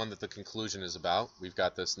 That's the one that the conclusion is about. We've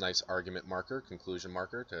got this nice argument marker, conclusion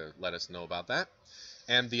marker, to let us know about that.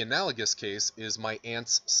 And the analogous case is my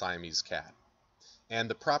aunt's Siamese cat.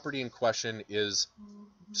 And the property in question is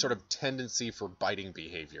sort of tendency for biting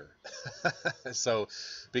behavior. So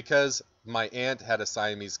because my aunt had a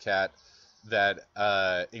Siamese cat that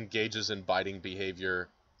engages in biting behavior,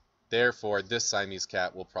 therefore this Siamese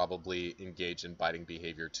cat will probably engage in biting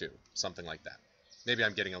behavior too. Something like that. Maybe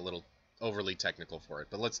I'm getting a little overly technical for it,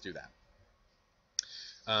 but let's do that.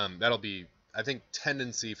 That'll be, I think,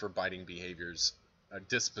 tendency for biting behaviors. A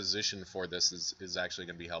disposition for this is actually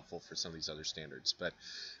going to be helpful for some of these other standards. But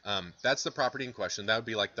that's the property in question. That would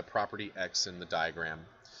be like the property X in the diagram.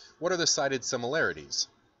 What are the cited similarities?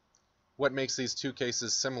 What makes these two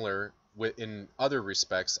cases similar in other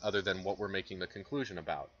respects other than what we're making the conclusion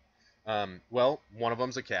about? Well, one of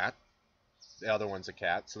them's a cat. The other one's a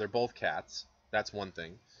cat. So they're both cats. That's one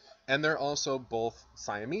thing. And they're also both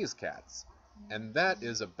Siamese cats. And that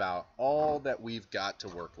is about all that we've got to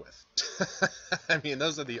work with. I mean,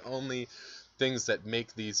 those are the only things that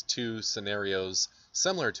make these two scenarios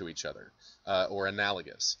similar to each other or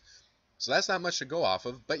analogous. So that's not much to go off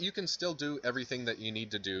of, but you can still do everything that you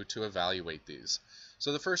need to do to evaluate these.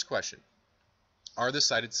 So the first question, are the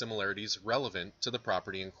cited similarities relevant to the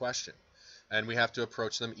property in question? And we have to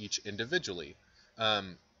approach them each individually.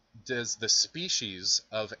 Does the species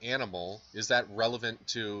of animal, is that relevant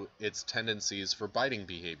to its tendencies for biting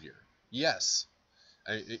behavior? Yes.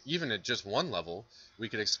 Even at just one level, we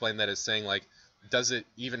could explain that as saying, like, does it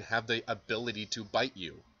even have the ability to bite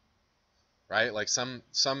you? Right? Like some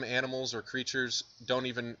animals or creatures don't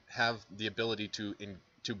even have the ability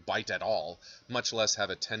to bite at all, much less have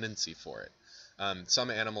a tendency for it.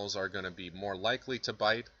 Some animals are going to be more likely to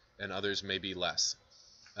bite, and others may be less.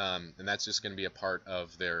 And that's just going to be a part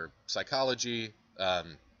of their psychology,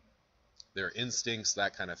 their instincts,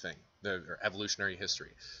 that kind of thing, their evolutionary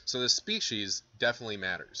history. So the species definitely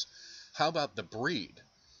matters. How about the breed?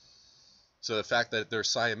 So the fact that they're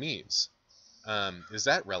Siamese, is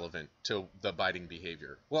that relevant to the biting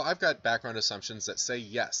behavior? Well, I've got background assumptions that say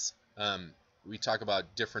yes. We talk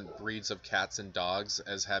about different breeds of cats and dogs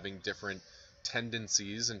as having different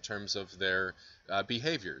tendencies in terms of their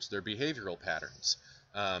behaviors, their behavioral patterns.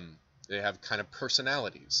 They have kind of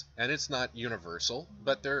personalities, and it's not universal,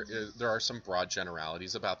 but there are some broad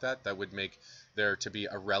generalities about that would make there to be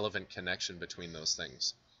a relevant connection between those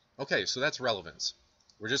things. Okay, so that's relevance.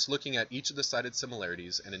 We're just looking at each of the cited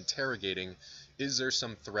similarities and interrogating, is there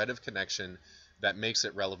some thread of connection that makes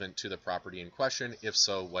it relevant to the property in question? If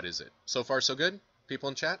so, what is it? So far, so good? People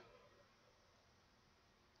in chat?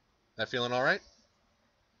 That feeling all right?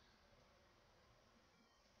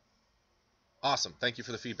 Awesome. Thank you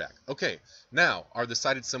for the feedback. Okay, now, are the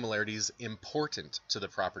cited similarities important to the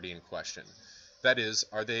property in question? That is,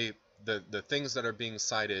 are they the things that are being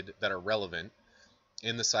cited that are relevant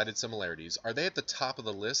in the cited similarities, are they at the top of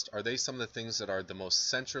the list? Are they some of the things that are the most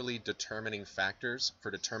centrally determining factors for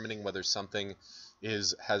determining whether something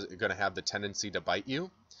is going to have the tendency to bite you?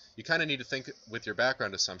 You kind of need to think with your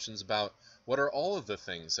background assumptions about what are all of the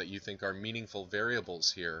things that you think are meaningful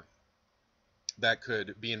variables here that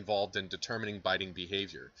could be involved in determining biting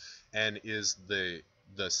behavior, and is the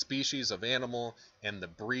species of animal and the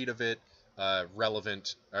breed of it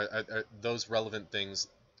relevant? Are those relevant things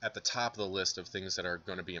at the top of the list of things that are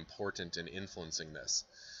going to be important in influencing this?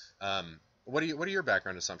 What do your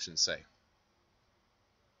background assumptions say?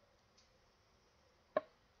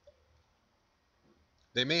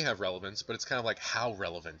 They may have relevance, but it's kind of like how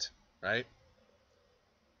relevant, right?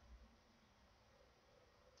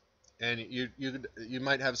 And you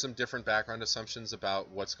might have some different background assumptions about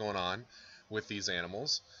what's going on with these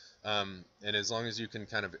animals. And as long as you can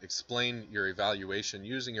kind of explain your evaluation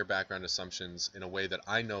using your background assumptions in a way that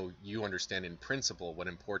I know you understand in principle what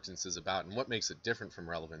importance is about and what makes it different from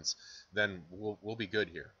relevance, then we'll be good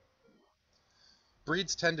here.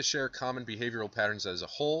 Breeds tend to share common behavioral patterns as a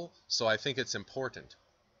whole, so I think it's important.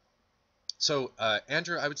 So,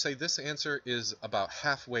 Andrew, I would say this answer is about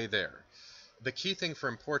halfway there. The key thing for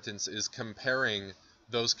importance is comparing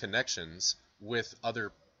those connections with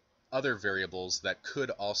other variables that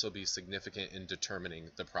could also be significant in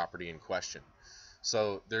determining the property in question.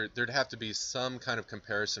 So there'd have to be some kind of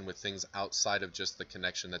comparison with things outside of just the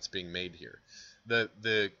connection that's being made here.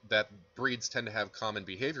 That breeds tend to have common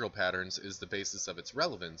behavioral patterns is the basis of its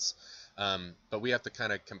relevance, but we have to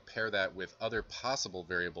kind of compare that with other possible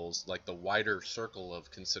variables, like the wider circle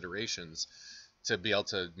of considerations, to be able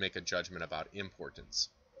to make a judgment about importance.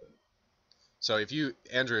 So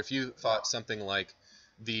Andrew, if you thought something like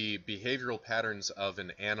the behavioral patterns of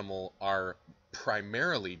an animal are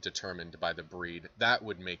primarily determined by the breed, that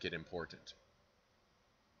would make it important.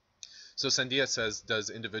 So Sandia says, does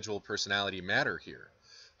individual personality matter here?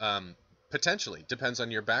 Potentially. Depends on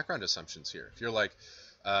your background assumptions here. If you're like,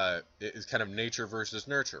 it's kind of nature versus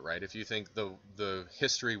nurture, right? If you think the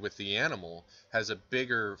history with the animal has a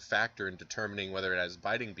bigger factor in determining whether it has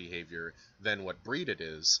biting behavior than what breed it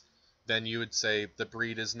is, then you would say the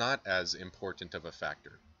breed is not as important of a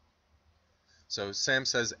factor. So Sam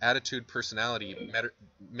says attitude, personality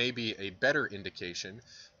may be a better indication.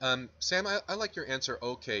 Sam, I like your answer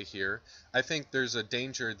okay here. I think there's a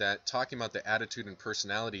danger that talking about the attitude and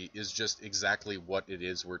personality is just exactly what it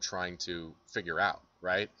is we're trying to figure out,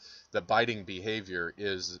 right? The biting behavior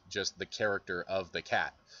is just the character of the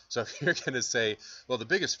cat. So if you're going to say, well, the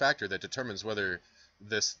biggest factor that determines whether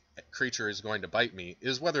this creature is going to bite me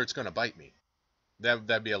is whether it's going to bite me,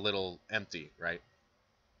 that'd be a little empty, right?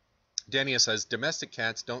 Dania says, domestic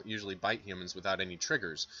cats don't usually bite humans without any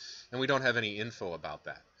triggers, and we don't have any info about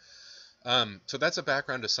that. So that's a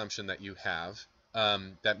background assumption that you have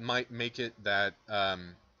that might make it that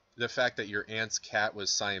the fact that your aunt's cat was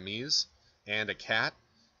Siamese and a cat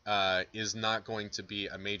is not going to be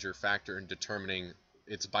a major factor in determining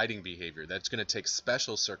its biting behavior. That's going to take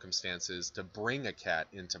special circumstances to bring a cat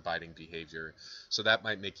into biting behavior, so that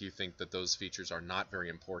might make you think that those features are not very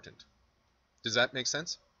important. Does that make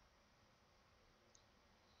sense?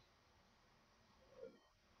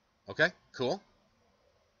 Okay, cool.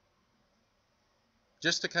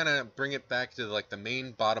 Just to kind of bring it back to like the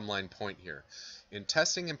main bottom line point here. In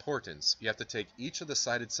testing importance, you have to take each of the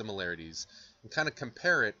cited similarities and kind of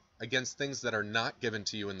compare it against things that are not given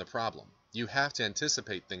to you in the problem. You have to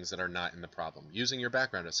anticipate things that are not in the problem using your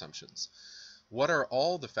background assumptions. What are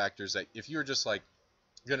all the factors that, if you're just like,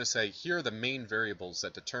 going to say, here are the main variables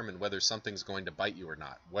that determine whether something's going to bite you or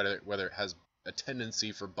not, whether it has a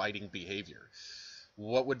tendency for biting behavior.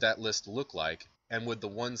 What would that list look like? And would the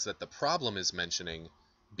ones that the problem is mentioning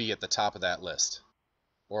be at the top of that list?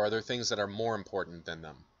 Or are there things that are more important than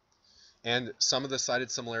them? And some of the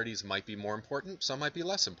cited similarities might be more important, some might be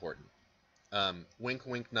less important. Wink,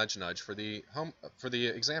 wink, nudge, nudge for the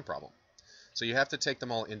exam problem. So you have to take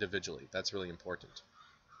them all individually. That's really important.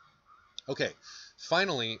 Okay,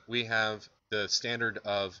 finally, we have the standard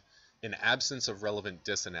of an absence of relevant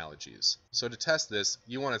disanalogies. So to test this,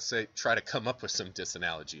 you want to try to come up with some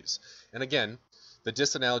disanalogies. And again, the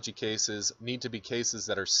disanalogy cases need to be cases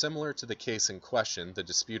that are similar to the case in question, the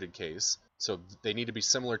disputed case. So they need to be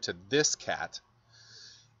similar to this cat,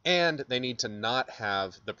 and they need to not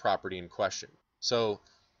have the property in question. So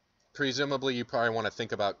presumably you probably want to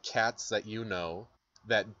think about cats that you know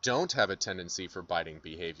that don't have a tendency for biting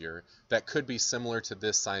behavior that could be similar to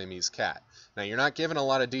this Siamese cat. Now, you're not given a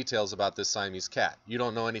lot of details about this Siamese cat. You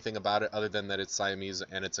don't know anything about it other than that it's Siamese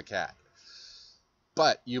and it's a cat.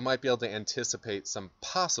 But you might be able to anticipate some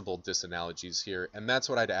possible disanalogies here, and that's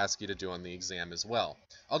what I'd ask you to do on the exam as well.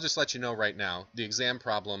 I'll just let you know right now, the exam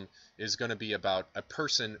problem is going to be about a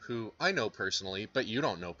person who I know personally, but you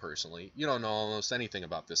don't know personally. You don't know almost anything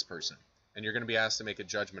about this person, and you're going to be asked to make a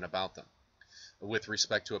judgment about them with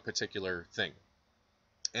respect to a particular thing.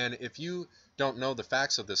 And if you don't know the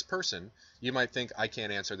facts of this person, you might think, I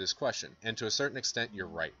can't answer this question. And to a certain extent, you're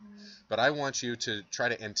right. But I want you to try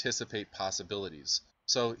to anticipate possibilities.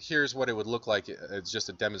 So here's what it would look like. It's just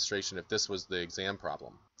a demonstration if this was the exam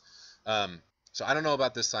problem. So I don't know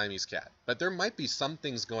about this Siamese cat, but there might be some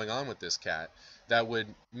things going on with this cat that would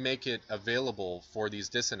make it available for these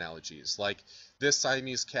disanalogies. Like this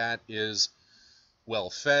Siamese cat is well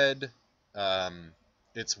fed,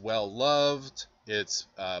 it's well loved, it's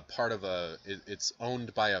it's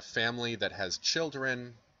owned by a family that has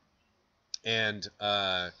children, and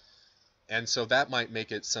so that might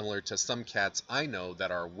make it similar to some cats I know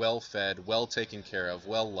that are well fed, well taken care of,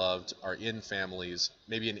 well loved, are in families,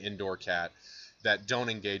 maybe an indoor cat, that don't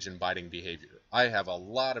engage in biting behavior. I have a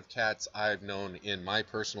lot of cats I've known in my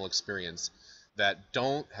personal experience that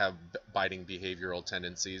don't have biting behavioral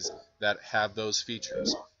tendencies that have those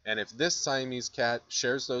features. And if this Siamese cat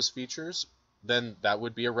shares those features, then that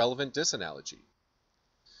would be a relevant disanalogy.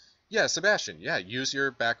 Yeah, Sebastian, yeah, use your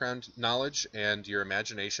background knowledge and your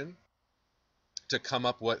imagination to come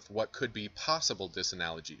up with what could be possible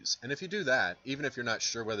disanalogies. And if you do that, even if you're not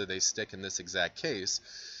sure whether they stick in this exact case,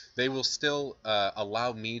 they will still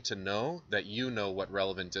allow me to know that you know what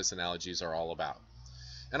relevant disanalogies are all about.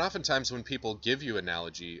 And oftentimes when people give you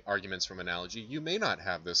arguments from analogy, you may not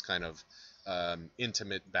have this kind of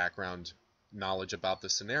intimate background knowledge about the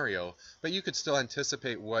scenario, but you could still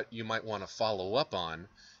anticipate what you might want to follow up on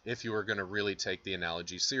if you were going to really take the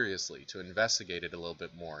analogy seriously, to investigate it a little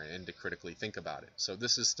bit more and to critically think about it. So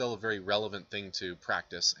this is still a very relevant thing to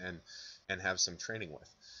practice and have some training with.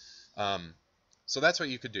 So that's what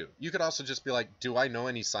you could do. You could also just be like, do I know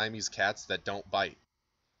any Siamese cats that don't bite?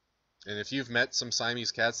 And if you've met some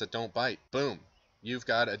Siamese cats that don't bite, boom, you've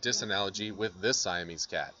got a disanalogy with this Siamese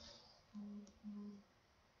cat.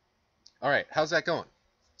 All right, how's that going?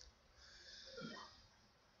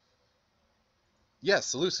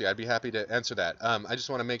 Yes, Lucy, I'd be happy to answer that. I just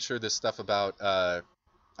want to make sure this stuff about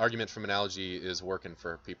argument from analogy is working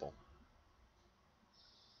for people.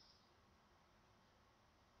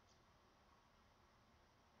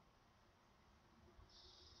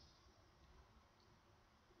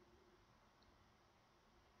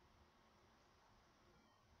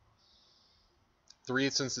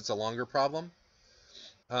 Three, since it's a longer problem.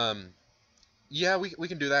 Yeah, we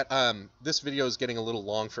can do that. This video is getting a little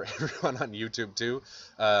long for everyone on YouTube too.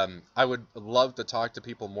 I would love to talk to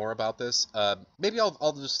people more about this. Maybe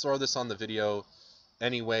I'll just throw this on the video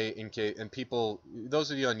anyway, in case, and people,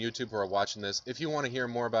 those of you on YouTube who are watching this, if you want to hear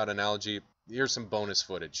more about analogy, here's some bonus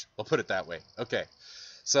footage. I'll put it that way. Okay.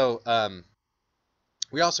 So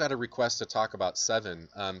we also had a request to talk about 7.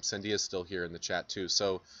 Sandia's still here in the chat too,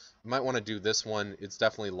 so you might want to do this one. It's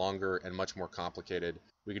definitely longer and much more complicated.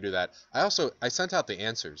 We could do that. I sent out the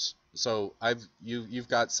answers, so you've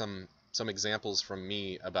got some examples from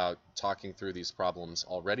me about talking through these problems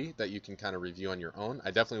already that you can kind of review on your own.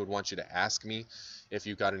 I definitely would want you to ask me if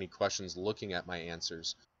you've got any questions looking at my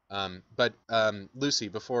answers. But Lucy,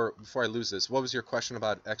 before I lose this, what was your question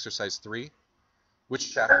about exercise 3?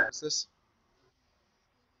 Which chapter is this?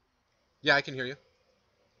 Yeah, I can hear you.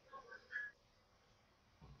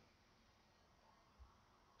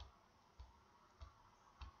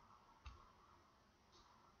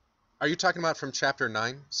 Are you talking about from chapter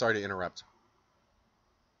 9? Sorry to interrupt.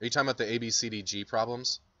 Are you talking about the ABCDG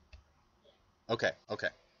problems? Okay, okay.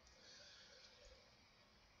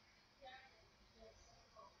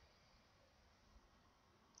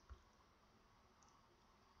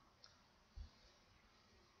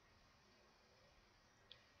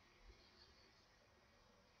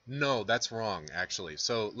 No, that's wrong, actually.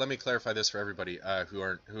 So let me clarify this for everybody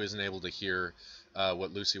who isn't able to hear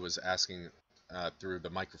what Lucy was asking through the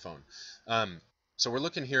microphone. Um, so we're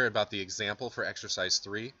looking here about the example for exercise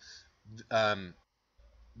 3. Um,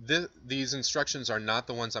 these instructions are not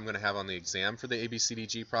the ones I'm going to have on the exam for the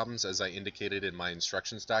ABCDG problems, as I indicated in my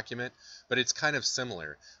instructions document, but it's kind of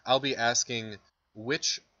similar. I'll be asking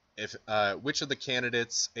which which of the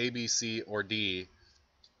candidates, A, B, C, or D,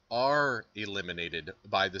 are eliminated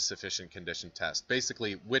by the sufficient condition test.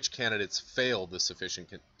 Basically, which candidates fail the sufficient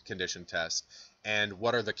condition test, and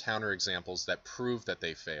what are the counterexamples that prove that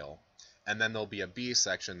they fail. And then there'll be a B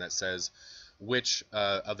section that says which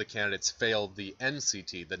of the candidates failed the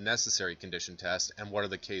NCT, the necessary condition test, and what are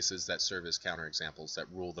the cases that serve as counterexamples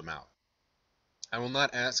that rule them out. I will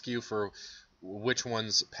not ask you for which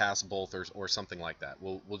ones pass both or something like that.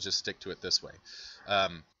 We'll just stick to it this way.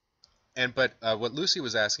 Um, but what Lucy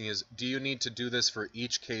was asking is, do you need to do this for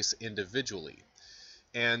each case individually?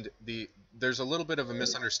 And there's a little bit of a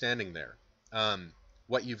misunderstanding there.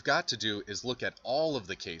 What you've got to do is look at all of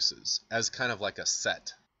the cases as kind of like a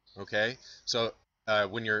set. Okay? So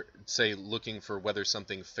when you're, say, looking for whether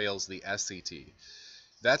something fails the SCT,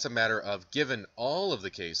 that's a matter of, given all of the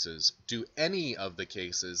cases, do any of the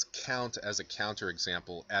cases count as a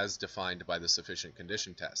counterexample as defined by the sufficient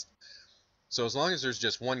condition test? So as long as there's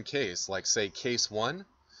just one case, like say case 1,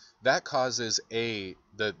 that causes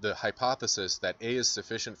the hypothesis that A is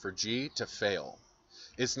sufficient for G to fail.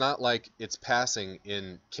 It's not like it's passing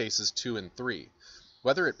in cases 2 and 3.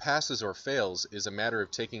 Whether it passes or fails is a matter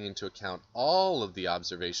of taking into account all of the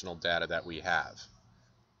observational data that we have.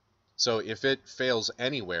 So if it fails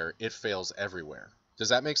anywhere, it fails everywhere. Does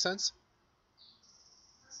that make sense?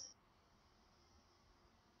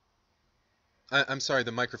 I'm sorry,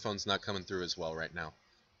 the microphone's not coming through as well right now.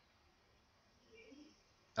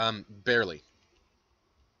 Barely.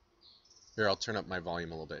 Here, I'll turn up my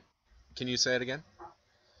volume a little bit. Can you say it again?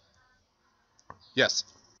 Yes.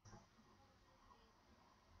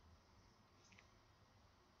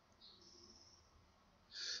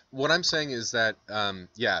 What I'm saying is that,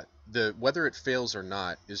 yeah, whether it fails or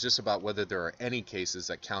not is just about whether there are any cases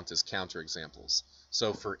that count as counterexamples.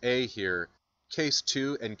 So for A here, case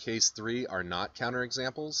 2 and case 3 are not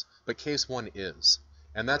counterexamples, but case 1 is.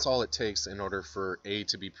 And that's all it takes in order for A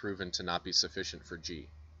to be proven to not be sufficient for G.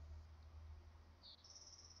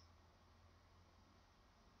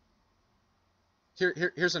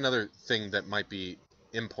 Here's another thing that might be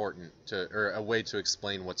important or a way to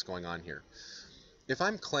explain what's going on here. If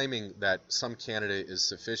I'm claiming that some candidate is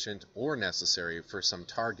sufficient or necessary for some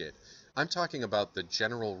target, I'm talking about the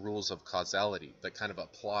general rules of causality that kind of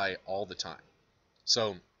apply all the time.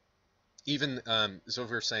 So even so if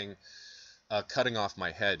we're saying cutting off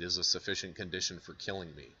my head is a sufficient condition for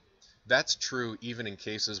killing me, that's true even in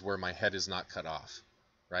cases where my head is not cut off,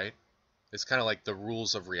 right? It's kind of like the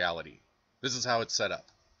rules of reality. This is how it's set up.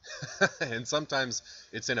 And sometimes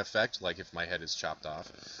it's in effect, like if my head is chopped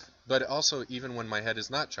off. But also, even when my head is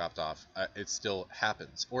not chopped off, it still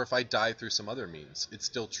happens. Or if I die through some other means, it's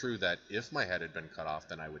still true that if my head had been cut off,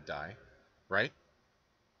 then I would die. Right?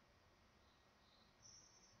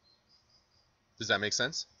 Does that make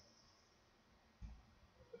sense?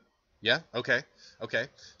 Yeah? Okay. Okay.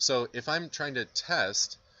 So if I'm trying to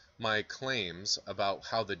test my claims about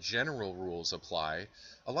how the general rules apply,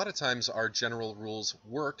 a lot of times our general rules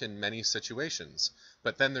work in many situations,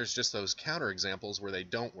 but then there's just those counterexamples where they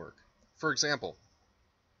don't work. For example,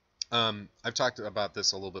 I've talked about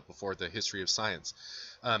this a little bit before, the history of science.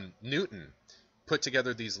 Newton put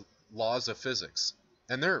together these laws of physics,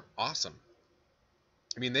 and they're awesome.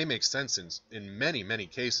 I mean, they make sense in many, many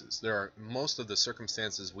cases. There are most of the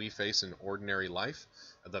circumstances we face in ordinary life,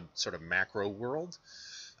 the sort of macro world.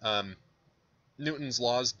 Newton's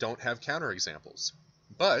laws don't have counterexamples.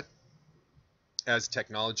 But as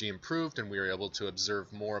technology improved and we were able to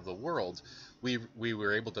observe more of the world, we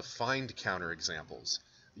were able to find counterexamples,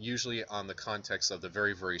 usually on the context of the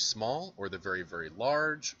very, very small, or the very, very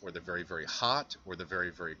large, or the very, very hot, or the very,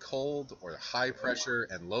 very cold, or high pressure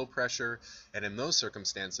and low pressure. And in those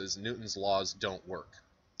circumstances, Newton's laws don't work.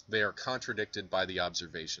 They are contradicted by the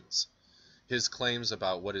observations. His claims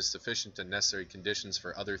about what is sufficient and necessary conditions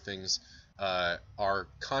for other things are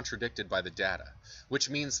contradicted by the data, which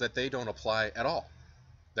means that they don't apply at all.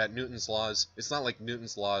 That Newton's laws, it's not like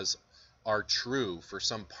Newton's laws are true for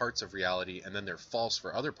some parts of reality and then they're false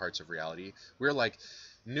for other parts of reality. We're like,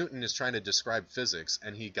 Newton is trying to describe physics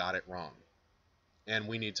and he got it wrong. And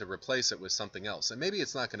we need to replace it with something else. And maybe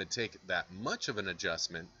it's not going to take that much of an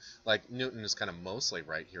adjustment. Like Newton is kind of mostly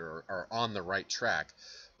right here, or on the right track.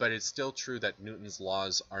 But it's still true that Newton's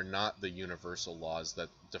laws are not the universal laws that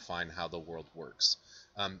define how the world works.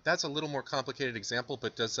 That's a little more complicated example,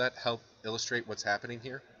 but does that help illustrate what's happening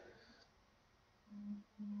here?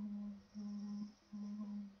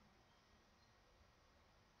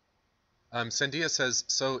 Sandia says,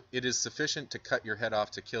 so it is sufficient to cut your head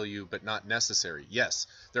off to kill you, but not necessary. Yes,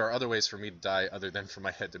 there are other ways for me to die other than for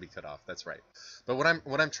my head to be cut off. That's right. But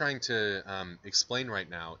what I'm trying to explain right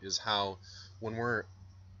now is how when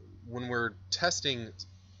we're testing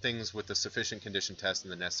things with the sufficient condition test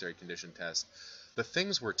and the necessary condition test, the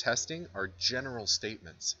things we're testing are general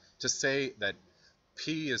statements. To say that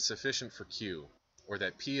P is sufficient for Q, or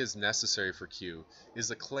that P is necessary for Q,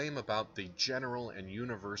 is a claim about the general and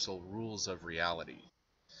universal rules of reality.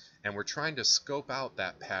 And we're trying to scope out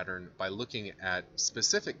that pattern by looking at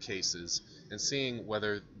specific cases and seeing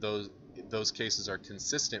whether those cases are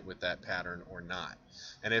consistent with that pattern or not.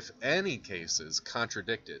 And if any cases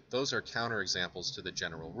contradict it, those are counterexamples to the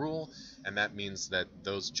general rule, and that means that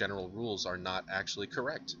those general rules are not actually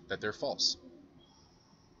correct, that they're false.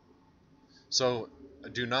 So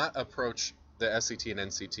do not approach the SCT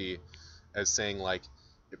and NCT as saying, like,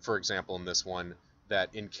 for example, in this one,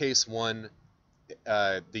 that in case 1,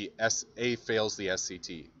 the A fails the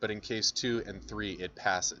SCT, but in case 2 and 3, it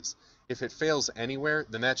passes. If it fails anywhere,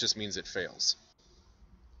 then that just means it fails.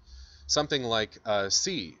 Something like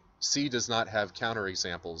C. C does not have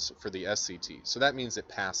counterexamples for the SCT, so that means it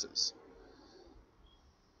passes.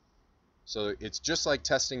 So it's just like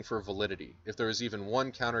testing for validity. If there is even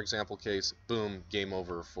one counterexample case, boom, game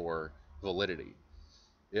over for validity.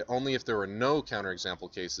 Only if there were no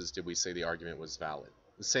counterexample cases did we say the argument was valid.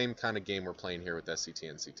 The same kind of game we're playing here with SCT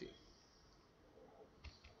and CT.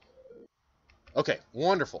 Okay,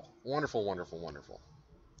 wonderful, wonderful, wonderful, wonderful.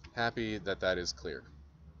 Happy that that is clear.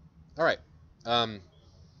 All right.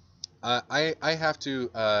 I have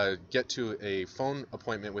to get to a phone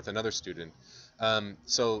appointment with another student.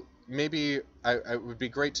 So maybe it would be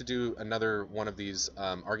great to do another one of these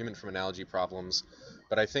argument from analogy problems,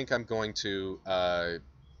 but I think I'm going to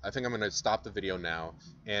stop the video now.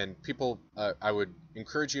 And people, I would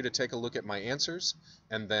encourage you to take a look at my answers,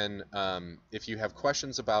 and then if you have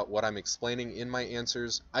questions about what I'm explaining in my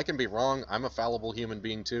answers, I can be wrong. I'm a fallible human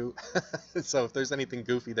being too. So if there's anything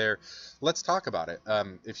goofy there, let's talk about it.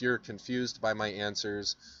 If you're confused by my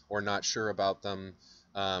answers or not sure about them,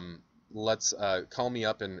 let's call me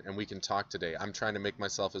up and we can talk today. I'm trying to make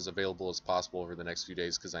myself as available as possible over the next few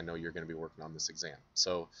days because I know you're going to be working on this exam.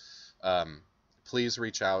 So please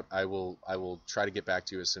reach out. I will try to get back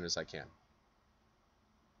to you as soon as I can.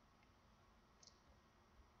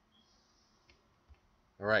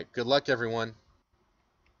 All right. Good luck, everyone.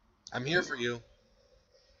 I'm here for you.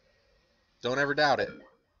 Don't ever doubt it.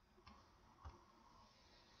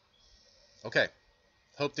 Okay.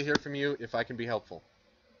 Hope to hear from you if I can be helpful.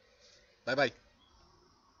 Bye-bye.